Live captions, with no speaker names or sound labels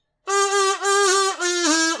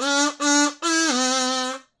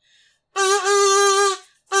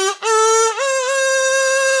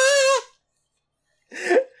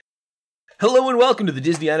Hello and welcome to the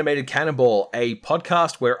Disney Animated Cannonball, a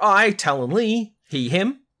podcast where I, Talon Lee, he,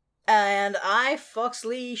 him, and I, Fox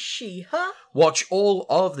Lee, she, her, watch all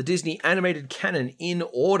of the Disney Animated canon in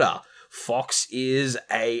order. Fox is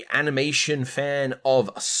a animation fan of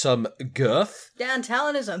some girth. Dan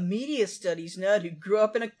Talon is a media studies nerd who grew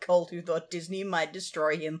up in a cult who thought Disney might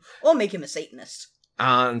destroy him or make him a Satanist.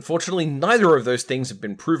 Unfortunately, neither of those things have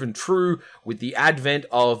been proven true with the advent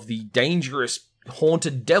of the dangerous,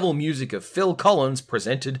 haunted devil music of Phil Collins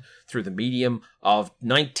presented through the medium of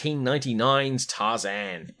 1999's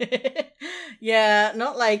Tarzan. Yeah,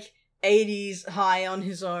 not like 80s high on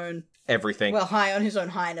his own... Everything. Well, high on his own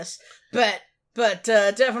highness. But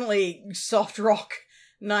definitely soft rock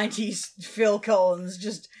 90s Phil Collins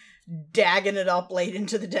just dagging it up late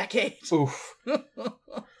into the decade. Oof.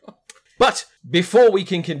 But before we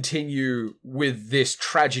can continue with this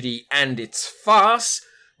tragedy and its farce,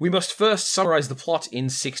 we must first summarize the plot in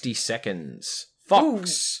 60 seconds.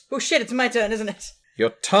 Fox. Ooh. Oh shit, it's my turn, isn't it? Your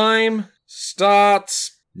time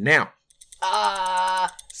starts now.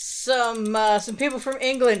 Some people from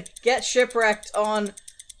England get shipwrecked on,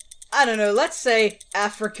 I don't know, let's say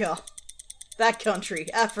Africa. That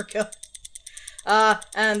country, Africa.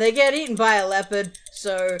 And they get eaten by a leopard,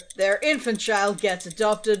 so their infant child gets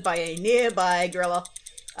adopted by a nearby gorilla,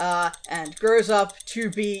 and grows up to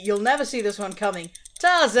be, you'll never see this one coming,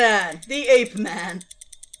 Tarzan, the ape man.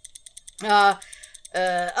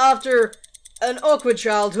 After an awkward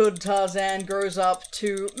childhood, Tarzan grows up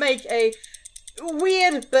to make a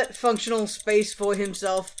weird but functional space for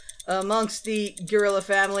himself amongst the gorilla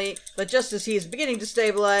family, but just as he is beginning to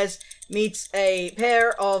stabilize, meets a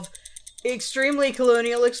pair of extremely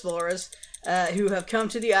colonial explorers who have come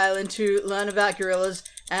to the island to learn about gorillas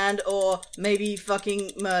and or maybe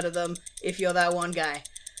fucking murder them if you're that one guy.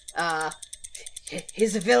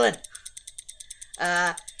 He's a villain.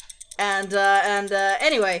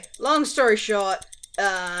 Anyway, long story short,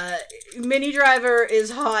 Minnie Driver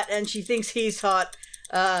is hot and she thinks he's hot,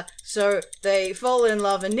 so they fall in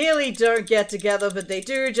love and nearly don't get together, but they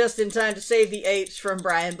do just in time to save the apes from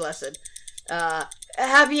Brian Blessed. A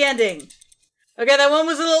happy ending. Okay, that one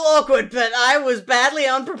was a little awkward, but I was badly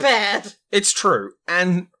unprepared. It's true,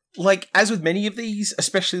 and like, as with many of these,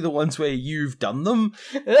 especially the ones where you've done them,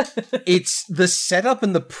 it's the setup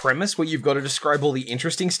and the premise where you've got to describe all the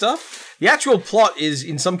interesting stuff. The actual plot is,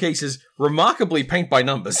 in some cases, remarkably paint by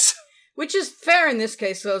numbers. Which is fair in this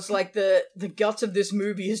case, though. It's like the guts of this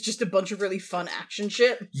movie is just a bunch of really fun action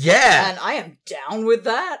shit. Yeah! And I am down with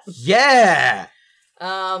that. Yeah!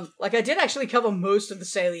 Like, I did actually cover most of the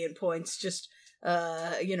salient points, just,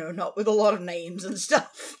 not with a lot of names and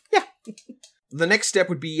stuff. Yeah. The next step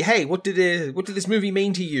would be, hey, what did this movie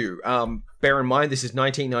mean to you? Bear in mind, this is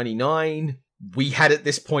 1999. We had at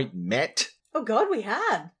this point met. Oh god, we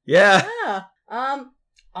had. Yeah. Yeah.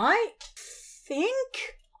 I think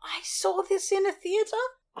I saw this in a theater?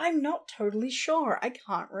 I'm not totally sure. I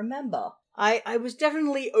can't remember. I was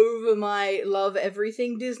definitely over my love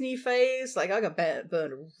everything Disney phase. Like, I got burned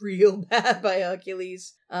real bad by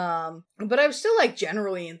Hercules. But I was still, like,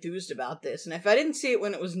 generally enthused about this. And if I didn't see it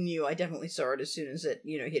when it was new, I definitely saw it as soon as it,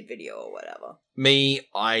 hit video or whatever. Me,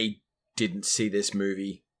 I didn't see this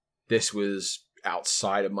movie. This was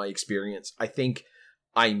outside of my experience. I think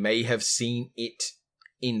I may have seen it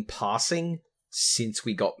in passing since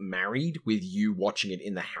we got married, with you watching it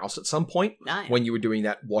in the house at some point. Nice. When you were doing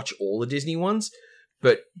that watch all the Disney ones.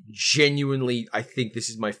 But genuinely, I think this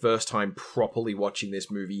is my first time properly watching this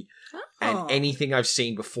movie. Oh. And anything I've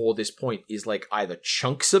seen before this point is like either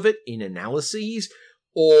chunks of it in analyses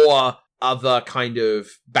or other kind of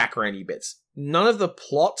backgroundy bits. None of the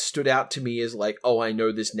plot stood out to me as like, oh, I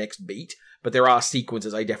know this next beat. But there are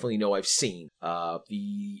sequences I definitely know I've seen.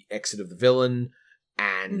 The exit of the villain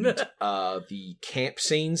and the camp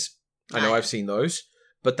scenes. I know I've seen those.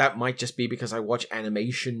 But that might just be because I watch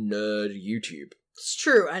animation nerd YouTube. It's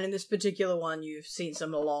true, and in this particular one, you've seen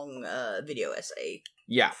some long video essay.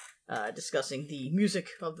 Yeah. Discussing the music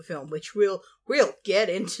of the film, which we'll get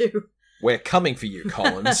into. We're coming for you,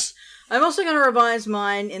 Collins. I'm also going to revise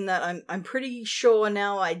mine in that I'm pretty sure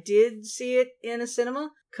now I did see it in a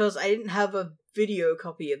cinema, because I didn't have a video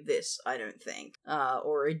copy of this, I don't think,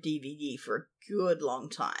 or a DVD for a good long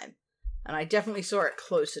time. And I definitely saw it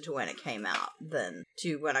closer to when it came out than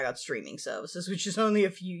to when I got streaming services, which is only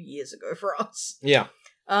a few years ago for us. Yeah.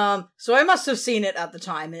 So I must have seen it at the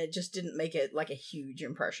time, and it just didn't make it like a huge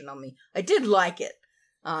impression on me. I did like it.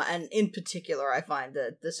 And in particular, I find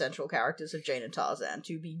the central characters of Jane and Tarzan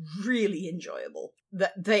to be really enjoyable.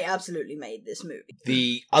 They absolutely made this movie.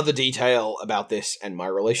 The other detail about this and my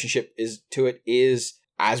relationship to it is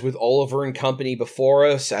as with Oliver and Company before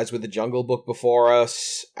us, as with The Jungle Book before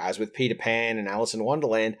us, as with Peter Pan and Alice in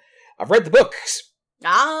Wonderland, I've read the books.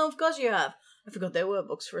 Ah, of course you have. I forgot there were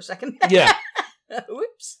books for a second. Yeah.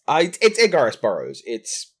 Whoops. It's Edgar Rice Burroughs.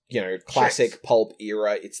 It's, classic Sure. pulp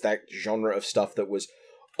era. It's that genre of stuff that was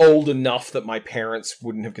old enough that my parents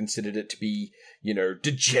wouldn't have considered it to be,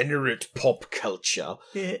 degenerate pop culture.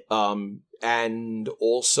 And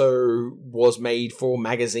also was made for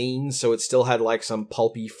magazines, so it still had, some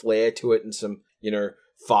pulpy flair to it and some,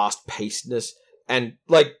 fast-pacedness. And,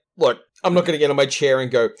 look, I'm not going to get on my chair and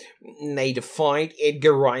go, they defied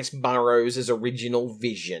Edgar Rice Burroughs' original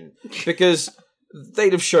vision. Because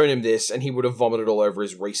they'd have shown him this and he would have vomited all over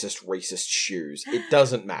his racist shoes. It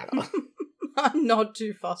doesn't matter. I'm not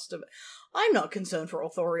too fussed about. I'm not concerned for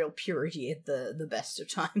authorial purity at the best of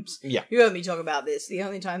times. Yeah. You heard me talk about this. The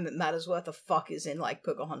only time that matters worth a fuck is in,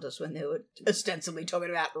 Pocahontas, when they were ostensibly talking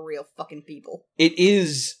about real fucking people. It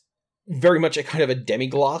is very much a kind of a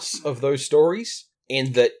demiglass of those stories,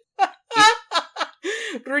 in that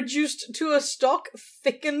Reduced to a stock,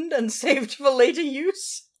 thickened, and saved for later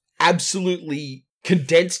use? absolutely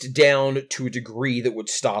condensed down to a degree that would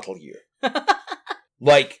startle you.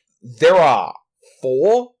 There are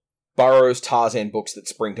 4 Burroughs Tarzan books that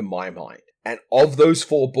spring to my mind. And of those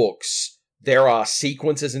 4 books, there are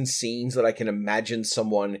sequences and scenes that I can imagine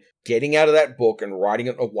someone getting out of that book and writing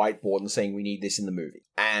it on a whiteboard and saying, we need this in the movie.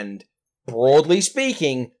 And broadly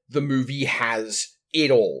speaking, the movie has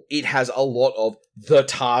it all. It has a lot of the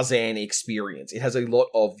Tarzan experience. It has a lot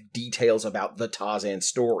of details about the Tarzan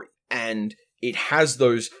story. And it has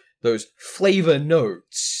those flavor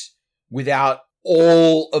notes without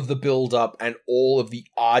all of the build-up and all of the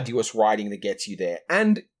arduous writing that gets you there.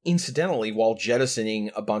 And, incidentally, while jettisoning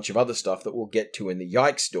a bunch of other stuff that we'll get to in the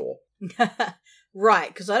Yikes store. Right,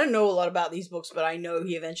 because I don't know a lot about these books, but I know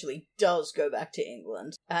he eventually does go back to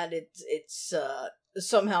England. And it's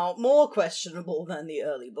somehow more questionable than the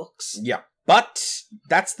early books. Yeah. But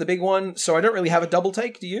that's the big one, so I don't really have a double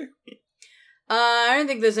take, do you? I don't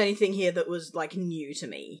think there's anything here that was, new to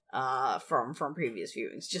me, from previous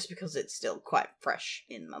viewings, just because it's still quite fresh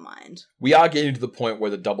in my mind. We are getting to the point where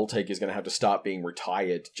the double take is going to have to start being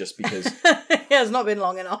retired, just because... Yeah, it's not been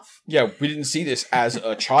long enough. Yeah, we didn't see this as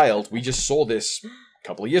a child, we just saw this a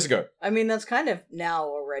couple of years ago. I mean, that's kind of now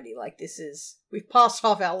already, we've passed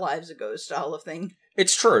half our lives ago style of thing.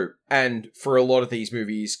 It's true, and for a lot of these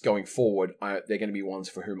movies going forward, they're going to be ones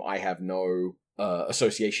for whom I have no...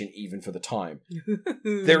 association even for the time.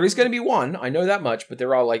 There is going to be one, I know that much, but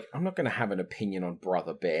there are I'm not going to have an opinion on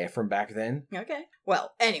Brother Bear from back then. Okay.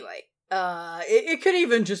 Well, anyway, it could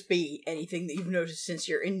even just be anything that you've noticed since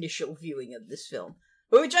your initial viewing of this film.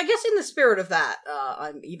 Which I guess in the spirit of that,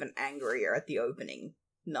 I'm even angrier at the opening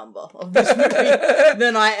number of this movie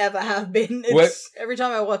than I ever have been. Every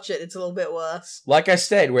time I watch it, it's a little bit worse. Like I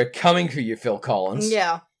said, we're coming for you, Phil Collins.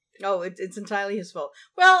 Yeah. Oh, it's entirely his fault.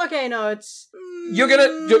 Well, okay, no, it's... You're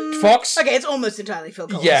gonna... Fox? Okay, it's almost entirely Phil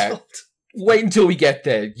Collins' fault. Wait until we get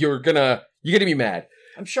there. You're gonna be mad.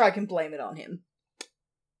 I'm sure I can blame it on him.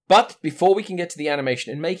 But before we can get to the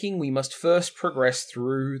animation and making, we must first progress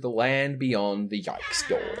through the land beyond the Yikes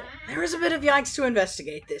door. There is a bit of Yikes to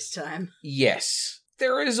investigate this time. Yes.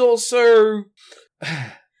 There is also...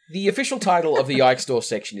 The official title of the Yikes door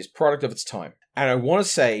section is Product of Its Time. And I want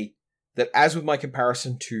to say... that as with my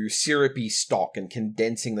comparison to syrupy stock and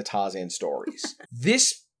condensing the Tarzan stories,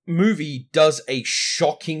 this movie does a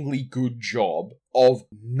shockingly good job of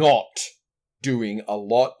not doing a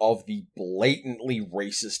lot of the blatantly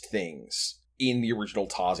racist things in the original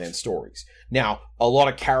Tarzan stories. Now, a lot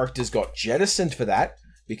of characters got jettisoned for that,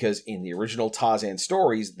 because in the original Tarzan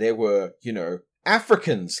stories, there were,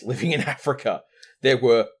 Africans living in Africa. There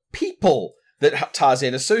were people that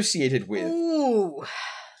Tarzan associated with. Ooh...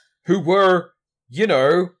 who were,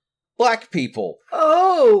 black people.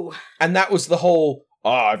 Oh! And that was the whole,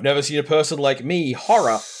 I've never seen a person like me.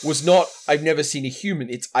 Horror was not, I've never seen a human.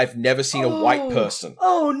 It's, I've never seen a white person.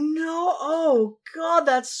 Oh, no. Oh, God,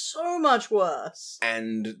 that's so much worse.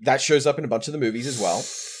 And that shows up in a bunch of the movies as well.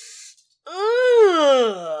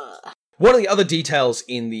 Ugh. One of the other details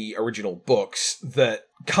in the original books that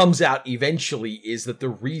comes out eventually is that the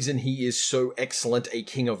reason he is so excellent a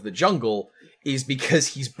king of the jungle is because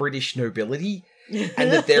he's British nobility,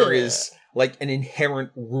 and that there is, an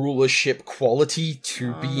inherent rulership quality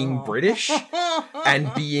to being British,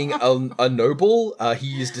 and being a noble.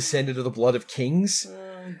 He is descended of the blood of kings.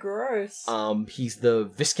 Gross. He's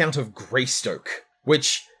the Viscount of Greystoke,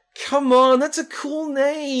 which, come on, that's a cool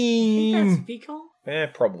name! I think that's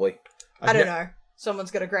Viscount? Probably. I don't know.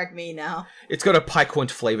 Someone's gonna correct me now. It's got a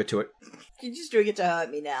piquant flavour to it. You're just doing it to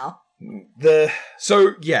hurt me now.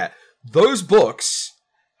 Those books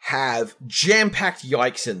have jam-packed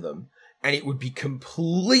yikes in them, and it would be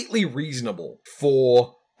completely reasonable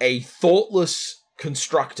for a thoughtless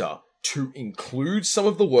constructor to include some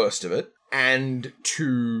of the worst of it and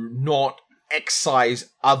to not excise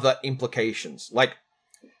other implications. Like,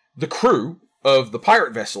 the crew of the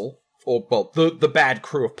pirate vessel, or, well, the bad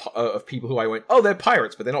crew of people who I went, oh, they're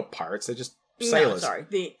pirates, but they're not pirates, they're just sailors. No,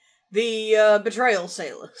 sorry. The betrayal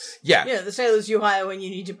sailors. Yeah. Yeah, the sailors you hire when you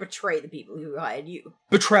need to betray the people who hired you.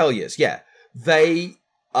 Betrayers, yeah. They,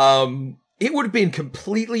 it would have been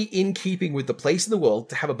completely in keeping with the place in the world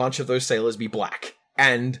to have a bunch of those sailors be black.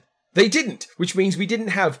 And they didn't, which means we didn't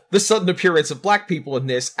have the sudden appearance of black people in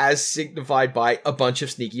this as signified by a bunch of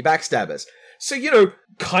sneaky backstabbers. So,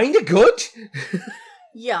 kinda good.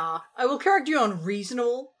 Yeah, I will correct you on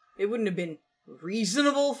reasonable. It wouldn't have been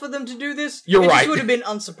reasonable for them to do this. You're right. It just would have been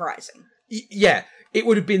unsurprising. Yeah, it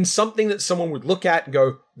would have been something that someone would look at and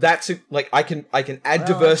go, I can add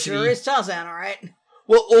diversity. Sure is Tarzan, alright?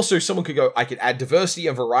 Well, also, someone could go, I could add diversity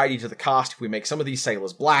and variety to the cast if we make some of these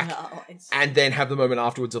sailors black, and then have the moment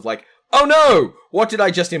afterwards of like, oh no, what did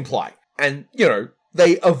I just imply? And,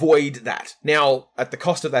 they avoid that. Now, at the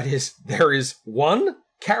cost of that is, there is one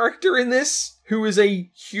character in this who is a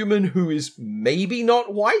human who is maybe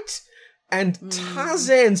not white, and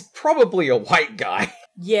Tarzan's probably a white guy.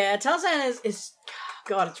 Yeah, Tarzan is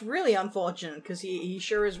God, it's really unfortunate, because he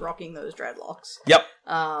sure is rocking those dreadlocks. Yep.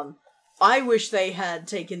 I wish they had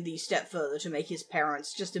taken the step further to make his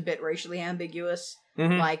parents just a bit racially ambiguous.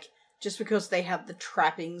 Mm-hmm. Like, just because they have the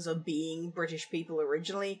trappings of being British people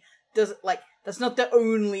originally, that's not the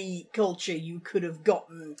only culture you could have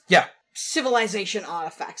gotten civilization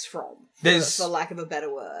artifacts from, for lack of a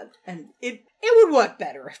better word. And it would work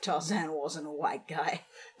better if Tarzan wasn't a white guy.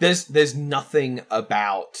 There's nothing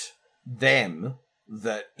about them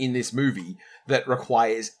that in this movie that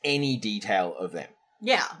requires any detail of them.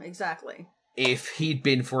 Yeah, exactly. If he'd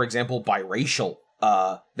been, for example, biracial,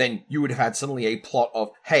 then you would have had suddenly a plot of,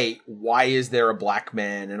 hey, why is there a black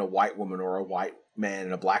man and a white woman, or a white man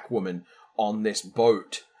and a black woman on this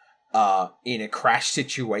boat in a crash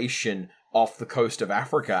situation off the coast of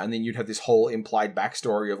Africa? And then you'd have this whole implied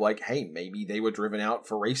backstory of like, hey, maybe they were driven out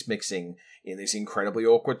for race mixing in this incredibly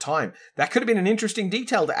awkward time. That could have been an interesting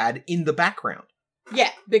detail to add in the background. Yeah,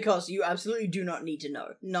 because you absolutely do not need to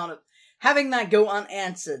know. Having that go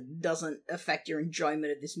unanswered doesn't affect your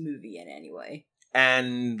enjoyment of this movie in any way.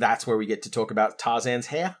 And that's where we get to talk about Tarzan's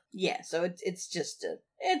hair. Yeah, so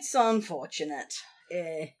it's unfortunate.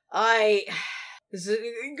 I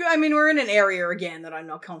mean, we're in an area again that I'm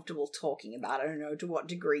not comfortable talking about. I don't know to what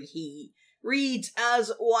degree he reads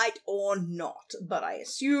as white or not, but I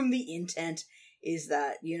assume the intent is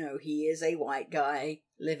that, he is a white guy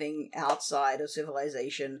living outside of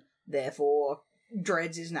civilization, therefore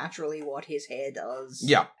dreads is naturally what his hair does.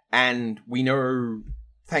 Yeah, and we know,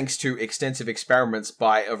 thanks to extensive experiments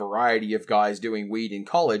by a variety of guys doing weed in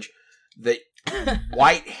college, that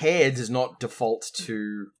white hair does not default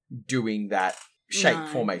to doing that shape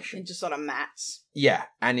formation. It just sort of mats. Yeah,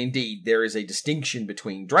 and indeed, there is a distinction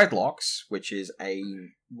between dreadlocks, which is a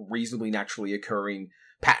reasonably naturally occurring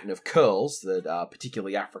pattern of curls that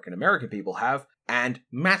particularly African-American people have, and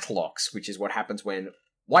matlocks, which is what happens when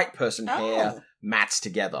white person hair mats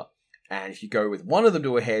together. And if you go with one of them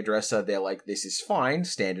to a hairdresser, they're like, this is fine,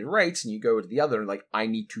 standard rates, and you go to the other and like, I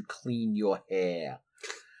need to clean your hair.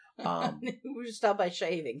 We should start by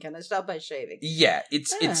shaving. Can I start by shaving? Yeah,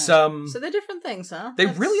 it's So they're different things, huh? They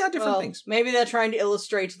really are different things. Maybe they're trying to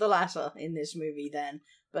illustrate the latter in this movie then,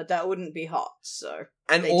 but that wouldn't be hot, so.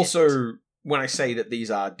 And also, didn't. When I say that these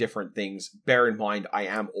are different things, bear in mind I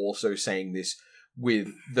am also saying this with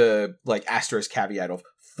the asterisk caveat of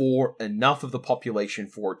for enough of the population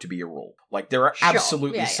for it to be a rule. Like, there are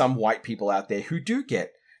absolutely some white people out there who do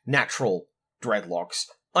get natural dreadlocks,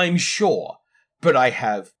 I'm sure. But I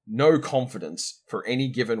have no confidence for any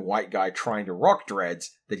given white guy trying to rock dreads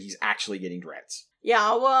that he's actually getting dreads.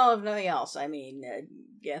 Yeah, well, if nothing else, I mean,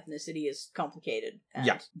 ethnicity is complicated.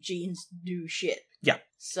 And genes do shit. Yeah.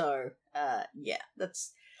 So,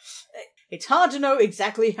 it's hard to know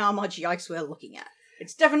exactly how much yikes we're looking at.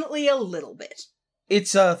 It's definitely a little bit.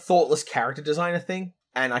 It's a thoughtless character designer thing,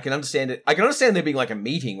 and I can understand it. I can understand there being like a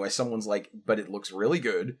meeting where someone's like, but it looks really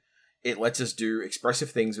good. It lets us do expressive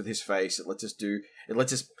things with his face. It lets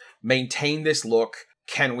us maintain this look.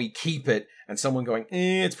 Can we keep it? And someone going,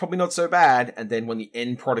 it's probably not so bad. And then when the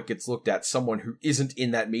end product gets looked at, someone who isn't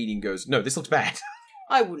in that meeting goes, no, this looks bad.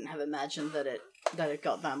 I wouldn't have imagined that it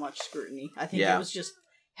got that much scrutiny. I think it was just,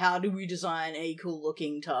 how do we design a cool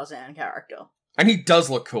looking Tarzan character? And he does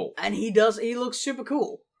look cool. And he looks super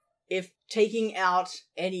cool. if taking out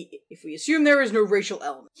if we assume there is no racial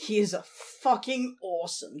element, he is a fucking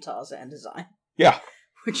awesome Tarzan design. Yeah.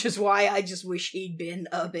 Which is why I just wish he'd been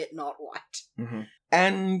a bit not white. Mm-hmm.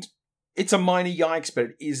 And it's a minor yikes, but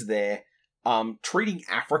it is there. Treating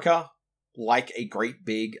Africa like a great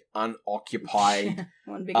big unoccupied...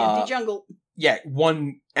 one big empty jungle. Yeah,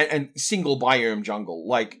 one and single biome jungle.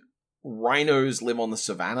 Like, rhinos live on the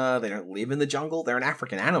savannah, they don't live in the jungle, they're an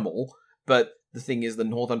African animal, but the thing is the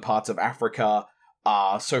northern parts of Africa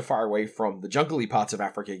are so far away from the jungly parts of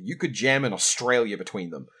Africa, you could jam in Australia between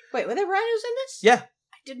them. Wait, were there rhinos in this? Yeah.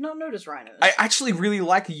 I did not notice rhinos. I actually really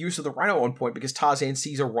like the use of the rhino at one point because Tarzan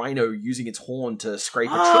sees a rhino using its horn to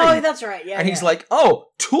scrape a tree. Oh, that's right, yeah. And he's like, oh,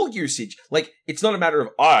 tool usage. Like, it's not a matter of,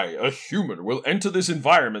 I, a human, will enter this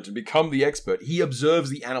environment and become the expert. He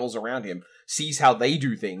observes the animals around him, sees how they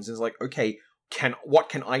do things, and is like, okay, what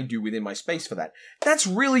can I do within my space for that? That's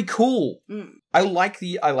really cool. Mm. I like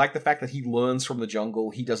the fact that he learns from the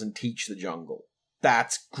jungle, he doesn't teach the jungle.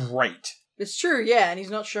 That's great. It's true, yeah, and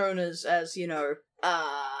he's not shown as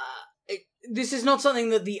this is not something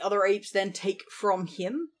that the other apes then take from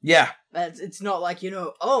him. Yeah. It's not like,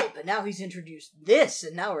 oh, but now he's introduced this,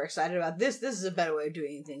 and now we're excited about this. This is a better way of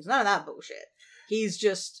doing things. None of that bullshit. He's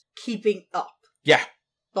just keeping up. Yeah.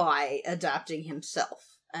 By adapting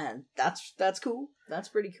himself. And that's cool. That's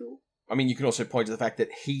pretty cool. I mean, you can also point to the fact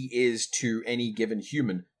that he is, to any given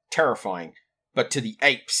human, terrifying. But to the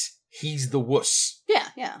apes, he's the wuss.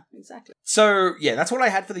 Yeah, exactly. So, yeah, that's what I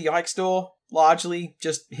had for the Yike store. Largely,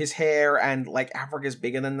 just his hair, and, like, Africa's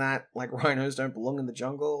bigger than that. Like, rhinos don't belong in the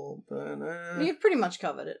jungle. But, You've pretty much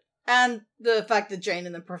covered it. And the fact that Jane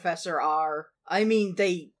and the Professor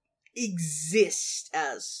they exist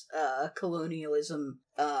as colonialism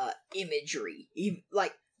imagery.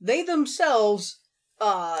 Like, they themselves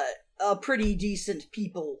are pretty decent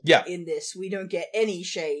people in this. We don't get any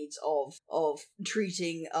shades of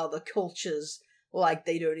treating other cultures like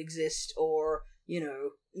they don't exist, or,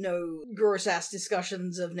 no gross-ass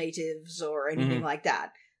discussions of natives or anything like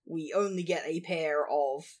that. We only get a pair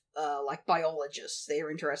of, biologists. They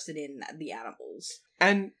are interested in the animals.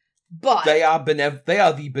 But they are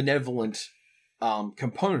the benevolent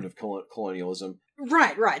component of colonialism.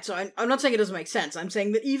 Right. So I'm not saying it doesn't make sense. I'm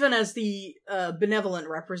saying that even as the benevolent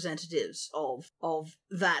representatives of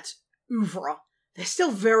that oeuvre, they're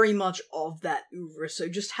still very much of that oeuvre. So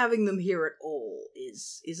just having them here at all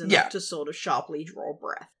is enough to sort of sharply draw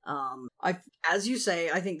breath. As you say,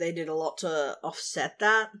 I think they did a lot to offset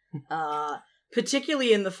that.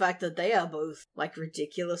 Particularly in the fact that they are both, like,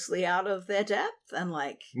 ridiculously out of their depth and,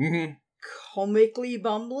 like, comically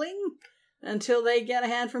bumbling until they get a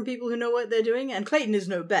hand from people who know what they're doing. And Clayton is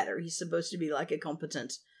no better. He's supposed to be, like, a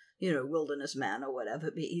competent, wilderness man or whatever,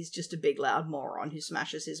 but he's just a big, loud moron who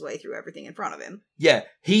smashes his way through everything in front of him. Yeah,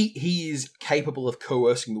 he is capable of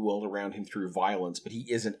coercing the world around him through violence, but he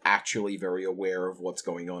isn't actually very aware of what's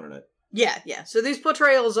going on in it. Yeah. So these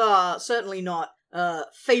portrayals are certainly not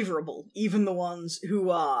favorable. Even the ones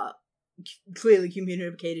who are clearly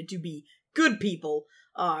communicated to be good people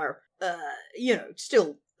are,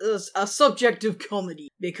 still a subject of comedy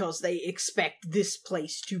because they expect this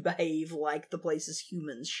place to behave like the place's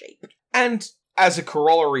humans shape. And as a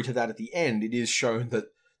corollary to that at the end, it is shown that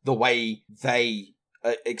the way they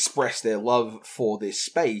express their love for this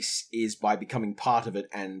space is by becoming part of it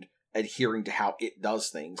and adhering to how it does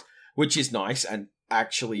things, which is nice and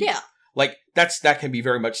actually... Yeah. Like, that can be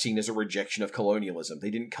very much seen as a rejection of colonialism.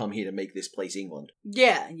 They didn't come here to make this place England.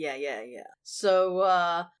 Yeah.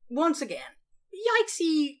 So, once again,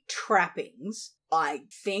 yikesy trappings. I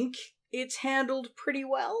think it's handled pretty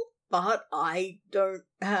well, but I don't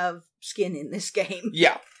have skin in this game.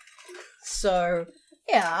 Yeah. So,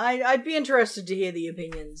 yeah, I'd be interested to hear the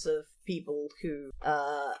opinions of people who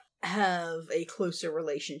have a closer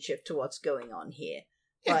relationship to what's going on here.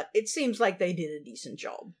 Yeah. But it seems like they did a decent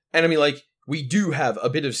job. And I mean, like, we do have a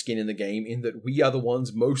bit of skin in the game in that we are the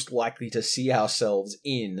ones most likely to see ourselves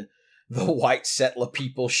in the white settler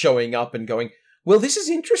people showing up and going, well, this is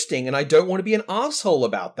interesting, and I don't want to be an arsehole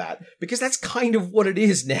about that, because that's kind of what it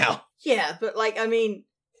is now. Yeah, but, like, I mean,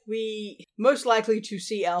 we most likely to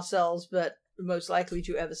see ourselves, but most likely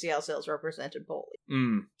to ever see ourselves represented poorly.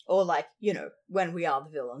 Mm. Or, like, when we are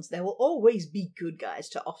the villains, there will always be good guys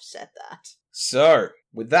to offset that. So,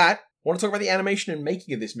 with that, I want to talk about the animation and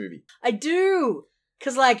making of this movie. I do!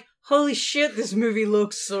 Because, like, holy shit, this movie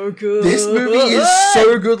looks so good. This movie is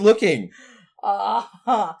so good looking.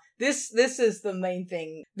 This is the main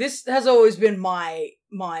thing. This has always been my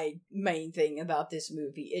main thing about this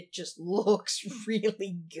movie. It just looks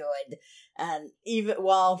really good. And even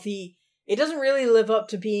while it doesn't really live up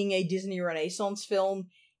to being a Disney Renaissance film,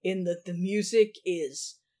 in that the music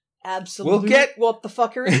is absolute what the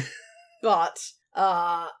fuckery, but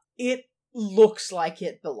it looks like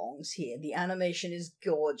it belongs here. The animation is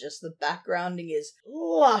gorgeous. The backgrounding is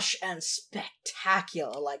lush and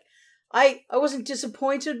spectacular. Like, I wasn't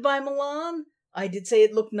disappointed by Milan. I did say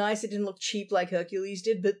it looked nice. It didn't look cheap like Hercules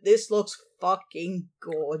did, but this looks fucking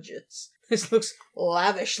gorgeous. This looks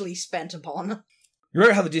lavishly spent upon. You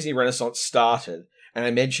remember how the Disney Renaissance started? And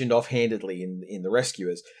I mentioned offhandedly in The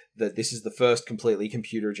Rescuers that this is the first completely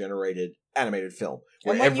computer-generated animated film.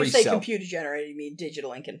 And when you say computer-generated, you mean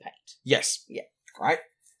digital ink and paint. Yes. Yeah. Right?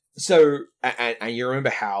 So, and you remember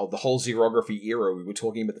how the whole xerography era, we were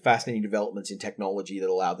talking about the fascinating developments in technology that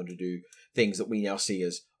allowed them to do things that we now see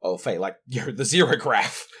as, like, the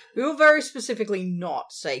xerograph. We will very specifically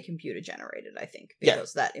not say computer-generated, I think,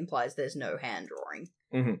 because that implies there's no hand drawing.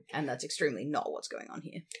 Mm-hmm. And that's extremely not what's going on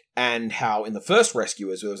here. And how in the first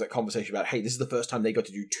Rescuers, there was that conversation about, hey, this is the first time they got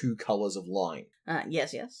to do 2 colors of line.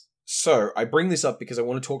 Yes. So, I bring this up because I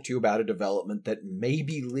want to talk to you about a development that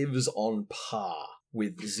maybe lives on par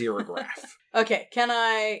with xerograph. Okay, can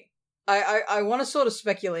I want to sort of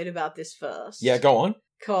speculate about this first. Yeah, go on.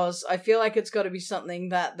 Because I feel like it's got to be something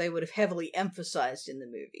that they would have heavily emphasized in the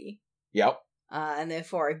movie. Yep. And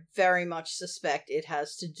therefore I very much suspect it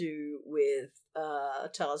has to do with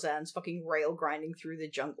Tarzan's fucking rail grinding through the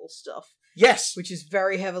jungle stuff. Yes! Which is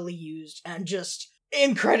very heavily used and just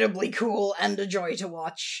incredibly cool and a joy to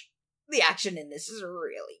watch. The action in this is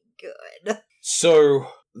really good. So,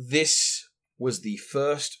 this was the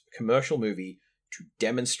first commercial movie to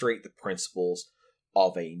demonstrate the principles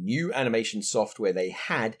of a new animation software they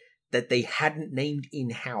had that they hadn't named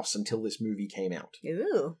in-house until this movie came out.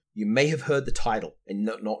 Ooh. You may have heard the title and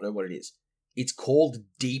not know what it is. It's called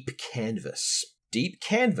Deep Canvas. Deep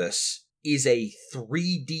Canvas is a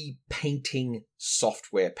 3D painting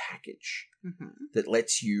software package that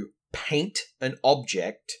lets you paint an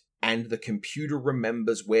object and the computer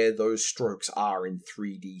remembers where those strokes are in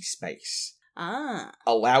 3D space.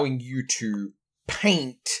 Allowing you to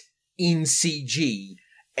paint in CG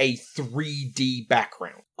a 3D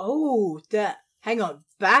background. Oh, hang on,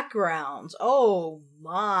 backgrounds. Oh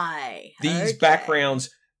my. These backgrounds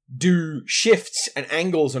do shifts and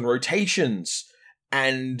angles and rotations,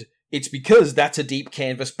 and it's because that's a deep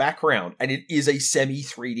canvas background, and it is a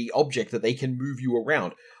semi-3D object that they can move you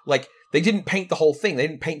around. Like, they didn't paint the whole thing. They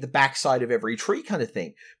didn't paint the backside of every tree kind of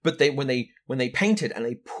thing. But when they painted and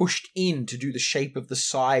they pushed in to do the shape of the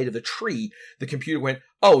side of the tree, the computer went,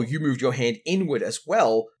 oh, you moved your hand inward as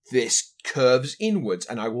well. This curves inwards,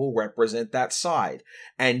 and I will represent that side.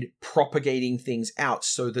 And propagating things out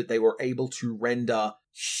so that they were able to render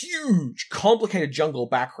huge, complicated jungle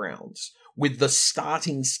backgrounds with the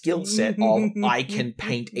starting skill set of, I can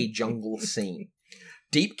paint a jungle scene.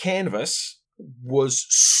 Deep Canvas was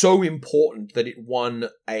so important that it won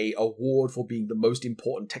an award for being the most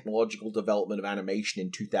important technological development of animation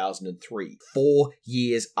in 2003, 4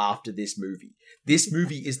 years after this movie. This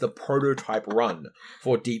movie is the prototype run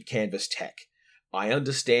for Deep Canvas tech. I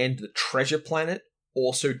understand that Treasure Planet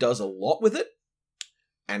also does a lot with it,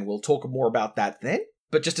 and we'll talk more about that then.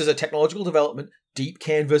 But just as a technological development, Deep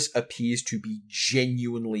Canvas appears to be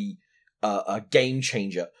genuinely a game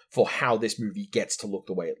changer for how this movie gets to look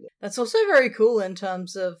the way it looks. That's also very cool in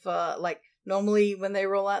terms of, normally when they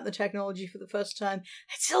roll out the technology for the first time,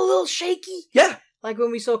 it's a little shaky. Yeah. Like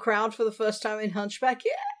when we saw Crowd for the first time in Hunchback,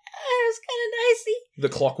 yeah, it was kind of nicey. The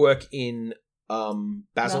clockwork in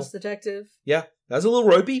Basil. Mouse Detective. Yeah, that was a little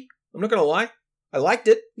ropey. I'm not going to lie. I liked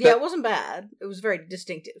it. Yeah, it wasn't bad. It was very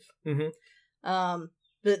distinctive. Mm-hmm.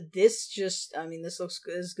 But this just, this looks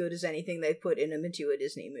as good as anything they put in a mature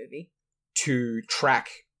Disney movie. To track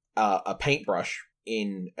a paintbrush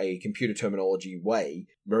in a computer terminology way,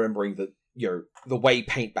 remembering that, the way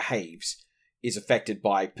paint behaves is affected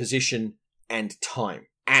by position and time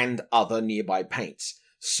and other nearby paints.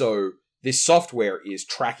 So this software is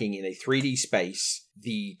tracking in a 3D space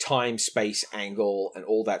the time, space, angle, and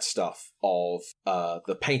all that stuff of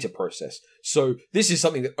the painter process. So this is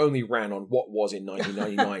something that only ran on what was in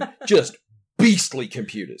 1999 just beastly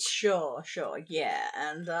computers. Sure, yeah.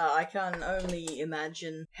 And I can only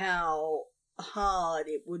imagine how hard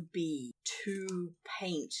it would be to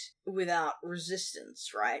paint without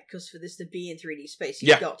resistance, right? Because for this to be in 3D space,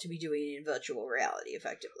 you've got to be doing it in virtual reality,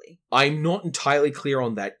 effectively. I'm not entirely clear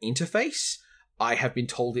on that interface. I have been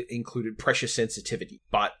told it included pressure sensitivity,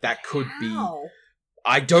 but that could be...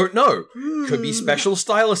 I don't know. Could be special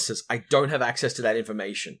styluses. I don't have access to that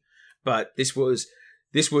information. But this was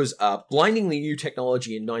blindingly new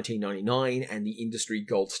technology in 1999 and the industry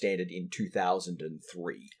gold standard in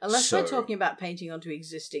 2003. Unless we're talking about painting onto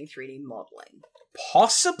existing 3D modeling.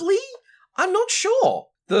 Possibly? I'm not sure.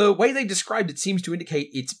 The way they described it seems to indicate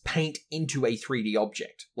it's paint into a 3D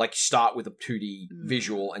object. Like, start with a 2D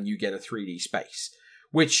visual and you get a 3D space.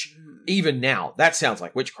 Which, even now, that sounds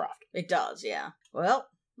like witchcraft. It does, yeah. Well,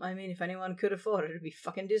 I mean, if anyone could afford it, it'd be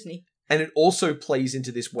fucking Disney. And it also plays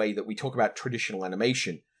into this way that we talk about traditional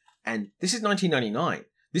animation. And this is 1999.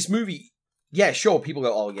 This movie, yeah, sure, people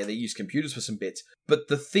go, oh yeah, they use computers for some bits. But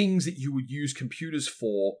the things that you would use computers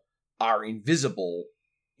for are invisible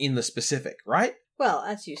in the specific, right? Well,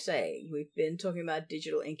 as you say, we've been talking about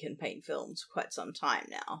digital ink and paint films for quite some time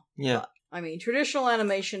now. Yeah. But, I mean, traditional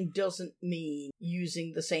animation doesn't mean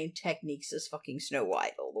using the same techniques as fucking Snow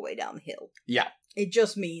White all the way down the hill. Yeah. It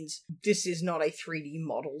just means this is not a 3D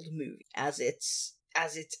modeled movie as its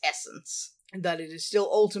essence. That it is still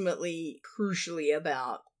ultimately, crucially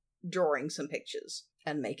about drawing some pictures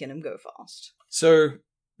and making them go fast. So,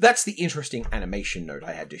 that's the interesting animation note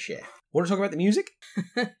I had to share. Want to talk about the music?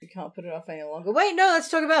 You can't put it off any longer. Wait, no, let's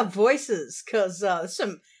talk about voices, because there's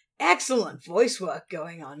some excellent voice work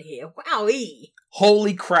going on here. Wowee!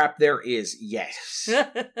 Holy crap, there is. Yes.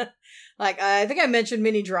 Like, I think I mentioned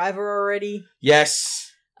Minnie Driver already.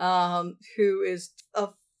 Yes. Who is a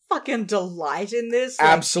fucking delight in this. Like,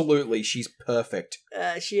 absolutely, she's perfect.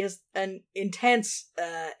 She has an intense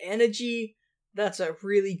energy that's a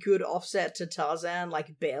really good offset to Tarzan,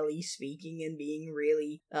 like barely speaking and being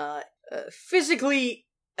really physically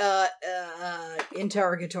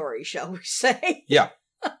interrogatory, shall we say. Yeah.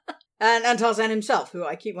 And Tarzan himself, who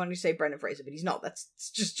I keep wanting to say Brendan Fraser, but he's not. That's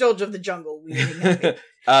just George of the Jungle wheeling at me.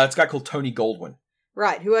 It's a guy called Tony Goldwyn.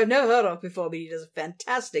 Right, who I've never heard of before, but he does a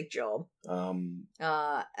fantastic job.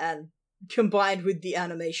 And combined with the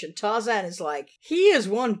animation, Tarzan is like, he is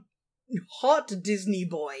one hot Disney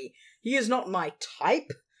boy. He is not my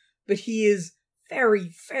type, but he is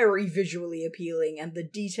very, very visually appealing, and the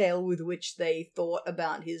detail with which they thought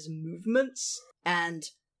about his movements, and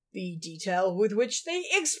the detail with which they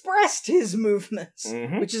expressed his movements,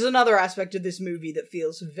 which is another aspect of this movie that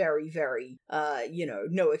feels very, very,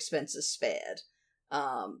 no expenses spared.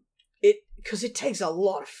 Because it takes a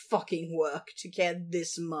lot of fucking work to care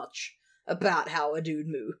this much about how a dude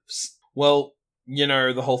moves. Well, you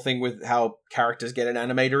know, the whole thing with how characters get an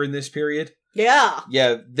animator in this period? Yeah.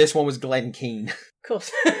 Yeah, this one was Glenn Keane. Of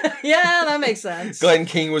course. Yeah, that makes sense. Glenn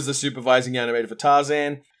Keane was the supervising animator for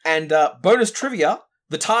Tarzan. And bonus trivia,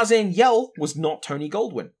 the Tarzan yell was not Tony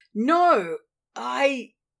Goldwyn. No, I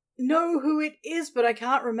know who it is, but I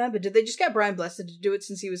can't remember. Did they just get Brian Blessed to do it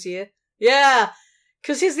since he was here? Yeah,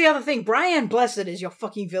 because here's the other thing. Brian Blessed is your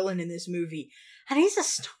fucking villain in this movie. And he's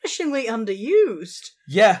astonishingly underused.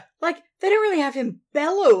 Yeah. Like, they don't really have him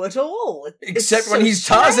bellow at all. Except when he's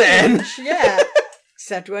Tarzan. Yeah.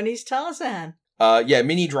 Except when he's Tarzan.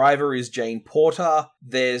 Minnie Driver is Jane Porter.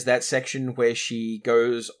 There's that section where she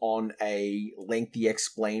goes on a lengthy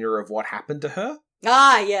explainer of what happened to her.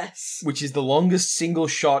 Ah, yes. Which is the longest single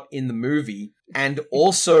shot in the movie, and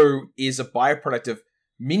also is a byproduct of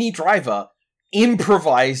Minnie Driver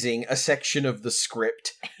improvising a section of the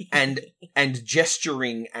script and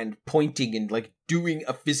gesturing and pointing and like doing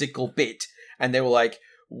a physical bit, and they were like,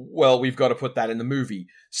 well, we've got to put that in the movie.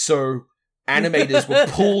 So animators were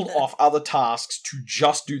pulled off other tasks to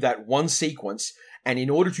just do that one sequence, and in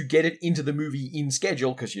order to get it into the movie in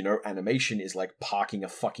schedule, because you know animation is like parking a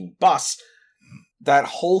fucking bus, that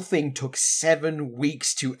whole thing took 7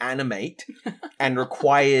 weeks to animate and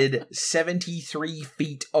required 73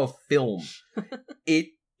 feet of film. It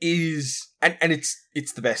is, and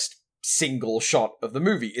it's the best single shot of the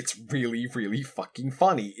movie. It's really, really fucking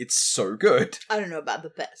funny. It's so good. I don't know about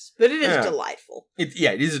the best, but it is delightful. It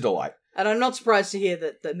is a delight. And I'm not surprised to hear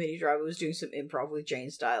that Minnie Driver was doing some improv with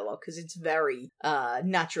Jane's dialogue, because it's very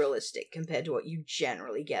naturalistic compared to what you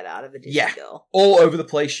generally get out of a Disney girl. All over the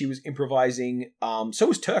place she was improvising. So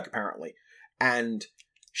was Turk, apparently. And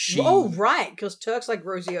she... Oh, right, because Turk's like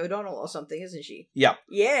Rosie O'Donnell or something, isn't she? Yeah.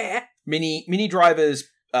 Yeah. Minnie Driver's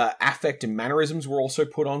affect and mannerisms were also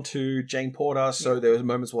put onto Jane Porter, so there was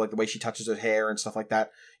moments where like the way she touches her hair and stuff like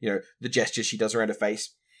that, you know, the gestures she does around her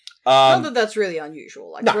face. Not that that's really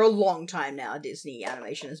unusual. Like, for a long time now, Disney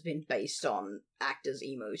animation has been based on actors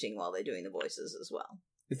emoting while they're doing the voices as well.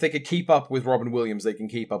 If they could keep up with Robin Williams, they can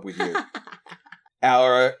keep up with you.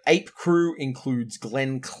 Our ape crew includes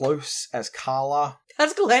Glenn Close as Carla.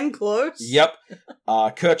 That's Glenn Close? Yep.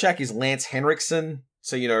 Kerchak is Lance Henriksen.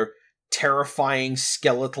 So, you know, terrifying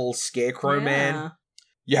skeletal scarecrow man.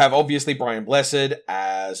 You have, obviously, Brian Blessed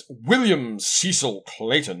as William Cecil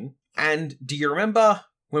Clayton. And do you remember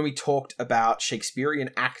when we talked about Shakespearean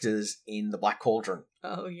actors in The Black Cauldron?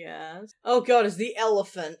 Oh, yes. Oh, God, it's the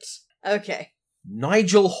elephant. Okay.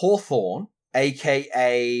 Nigel Hawthorne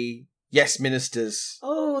aka Yes Ministers.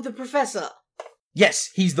 Oh, the professor. Yes,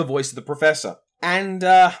 he's the voice of the professor. And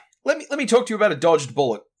let me talk to you about a dodged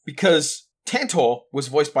bullet, because Tantor was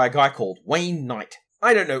voiced by a guy called Wayne Knight.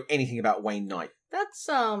 I don't know anything about Wayne Knight. That's,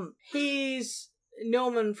 he's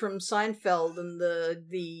Norman from Seinfeld and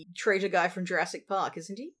the traitor guy from Jurassic Park,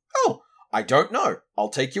 isn't he? Oh, I don't know. I'll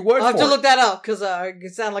take your word for it. I'll have to look that up, because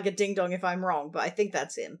it sounds like a ding-dong if I'm wrong, but I think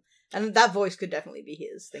that's him. And that voice could definitely be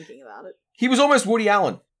his, thinking about it. He was almost Woody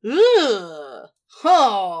Allen. Ugh.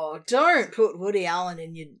 Oh, don't put Woody Allen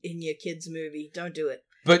in your kid's movie. Don't do it.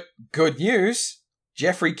 But good news,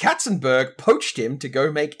 Jeffrey Katzenberg poached him to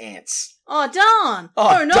go make Ants. Oh, darn!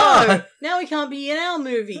 Oh, no! Darn. Now he can't be in our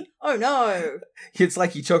movie. Oh, no! It's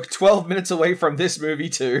like he took 12 minutes away from this movie,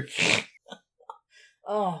 too.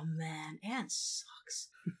 Oh, man. Ants sucks.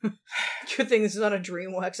 Good thing this is not a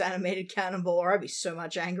DreamWorks animated cannonball, or I'd be so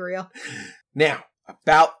much angrier. Now,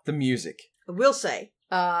 about the music. I will say,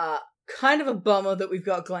 kind of a bummer that we've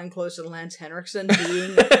got Glenn Close and Lance Henriksen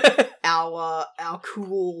being our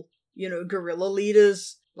cool, guerrilla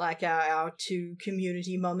leaders, like our two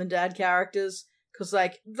community mum and dad characters, because,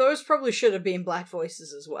 those probably should have been black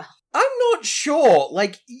voices as well. I'm not sure.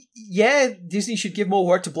 Yeah, Disney should give more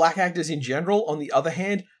work to black actors in general. On the other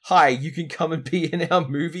hand, hi, you can come and be in our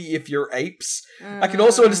movie if you're apes. I can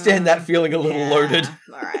also understand that feeling a little loaded.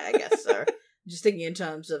 Alright, I guess so. Just thinking in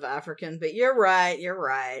terms of African, but you're right.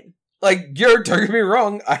 Don't get me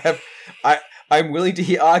wrong, I'm willing to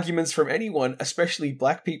hear arguments from anyone, especially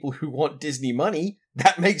black people who want Disney money.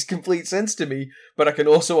 That makes complete sense to me, but I can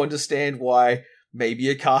also understand why maybe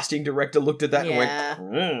a casting director looked at that and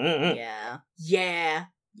went, Yeah.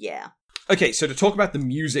 Okay, so to talk about the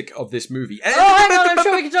music of this movie... hang on, I'm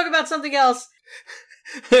sure we can talk about something else.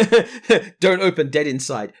 Don't open Dead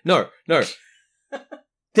Inside. No.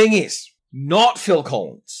 Thing is, not Phil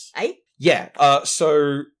Collins. Eh? Yeah,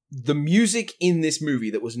 so the music in this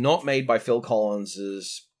movie that was not made by Phil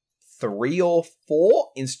Collins' 3 or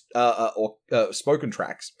 4 spoken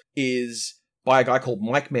tracks is by a guy called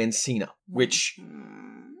Mike Mancina, which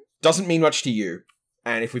doesn't mean much to you.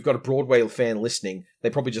 And if we've got a Broadway fan listening,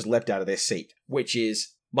 they probably just leapt out of their seat. Which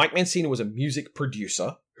is, Mike Mancina was a music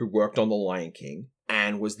producer who worked on The Lion King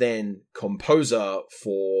and was then composer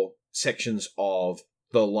for sections of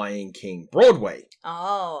The Lion King Broadway.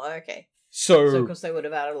 Oh, okay. So, of course, they would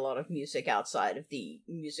have added a lot of music outside of the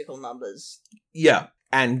musical numbers. Yeah.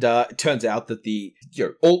 And it turns out that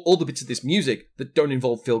all the bits of this music that don't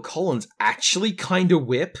involve Phil Collins actually kind of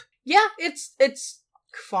whip. Yeah, it's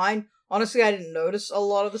fine. Honestly, I didn't notice a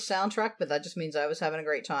lot of the soundtrack, but that just means I was having a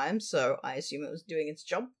great time, so I assume it was doing its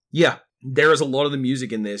job. Yeah, there is a lot of the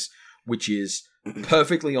music in this, which is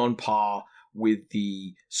perfectly on par with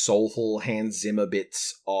the soulful Hans Zimmer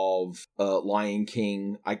bits of Lion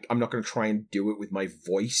King. I'm not going to try and do it with my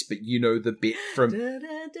voice, but you know the bit from...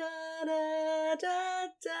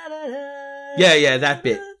 Yeah, that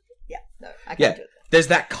bit. Yeah, no, I can't do it. There's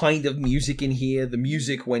that kind of music in here. The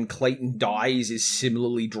music when Clayton dies is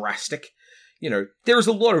similarly drastic. There is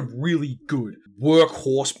a lot of really good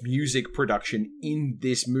workhorse music production in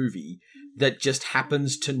this movie that just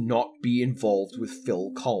happens to not be involved with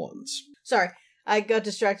Phil Collins. Sorry, I got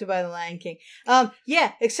distracted by the Lion King.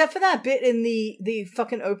 Yeah, except for that bit in the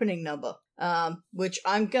fucking opening number, which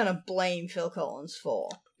I'm gonna blame Phil Collins for,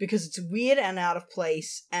 because it's weird and out of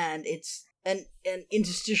place, and it's an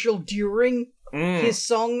interstitial during his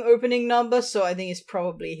song opening number, so I think it's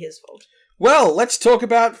probably his fault. Well, let's talk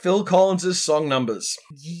about Phil Collins' song numbers.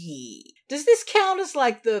 Yeah. Does this count as,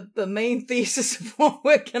 the main thesis of what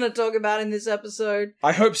we're gonna talk about in this episode?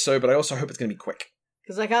 I hope so, but I also hope it's gonna be quick.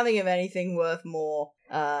 Because I can't think of anything worth more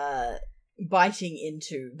biting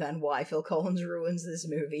into than why Phil Collins ruins this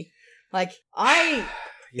movie. I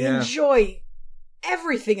enjoy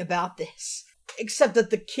everything about this. Except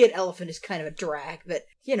that the kid elephant is kind of a drag, but,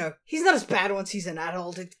 he's not as bad once he's an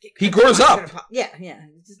adult. He grows up! Yeah,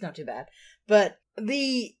 it's not too bad. But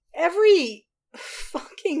every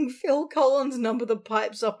fucking Phil Collins number that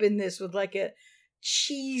pipes up in this with, a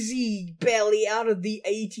cheesy, barely out of the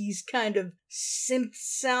 80s kind of synth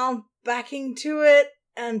sound backing to it,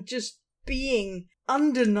 and just being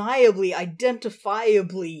undeniably,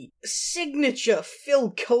 identifiably signature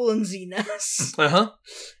Phil Collinsiness. Uh-huh.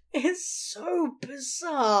 It's so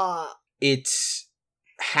bizarre. It's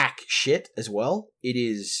hack shit as well.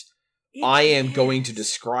 I am going to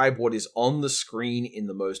describe what is on the screen in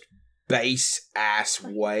the most base-ass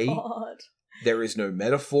way. God. There is no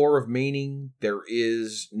metaphor of meaning. There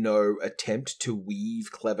is no attempt to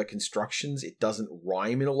weave clever constructions. It doesn't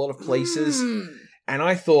rhyme in a lot of places. And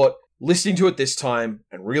I thought, listening to it this time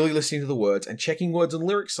and really listening to the words and checking words on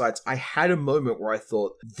lyric sites, I had a moment where I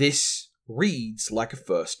thought, this reads like a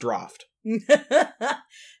first draft.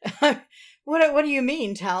 What do you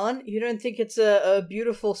mean, Talon? You don't think it's a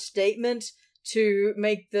beautiful statement to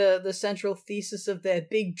make the central thesis of their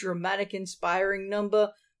big, dramatic, inspiring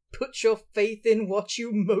number, put your faith in what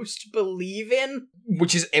you most believe in?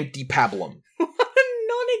 Which is empty pablum. What a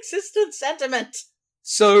non-existent sentiment!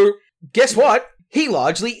 So, guess what? He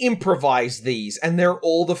largely improvised these, and they're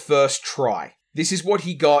all the first try. This is what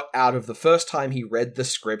he got out of the first time he read the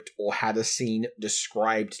script or had a scene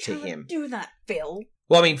described to him. Do that, Phil.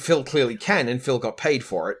 Well, I mean, Phil clearly can, and Phil got paid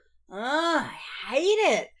for it. I hate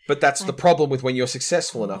it. But that's the problem with when you're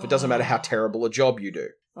successful enough. It doesn't matter how terrible a job you do.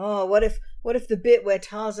 Oh, what if the bit where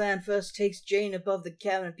Tarzan first takes Jane above the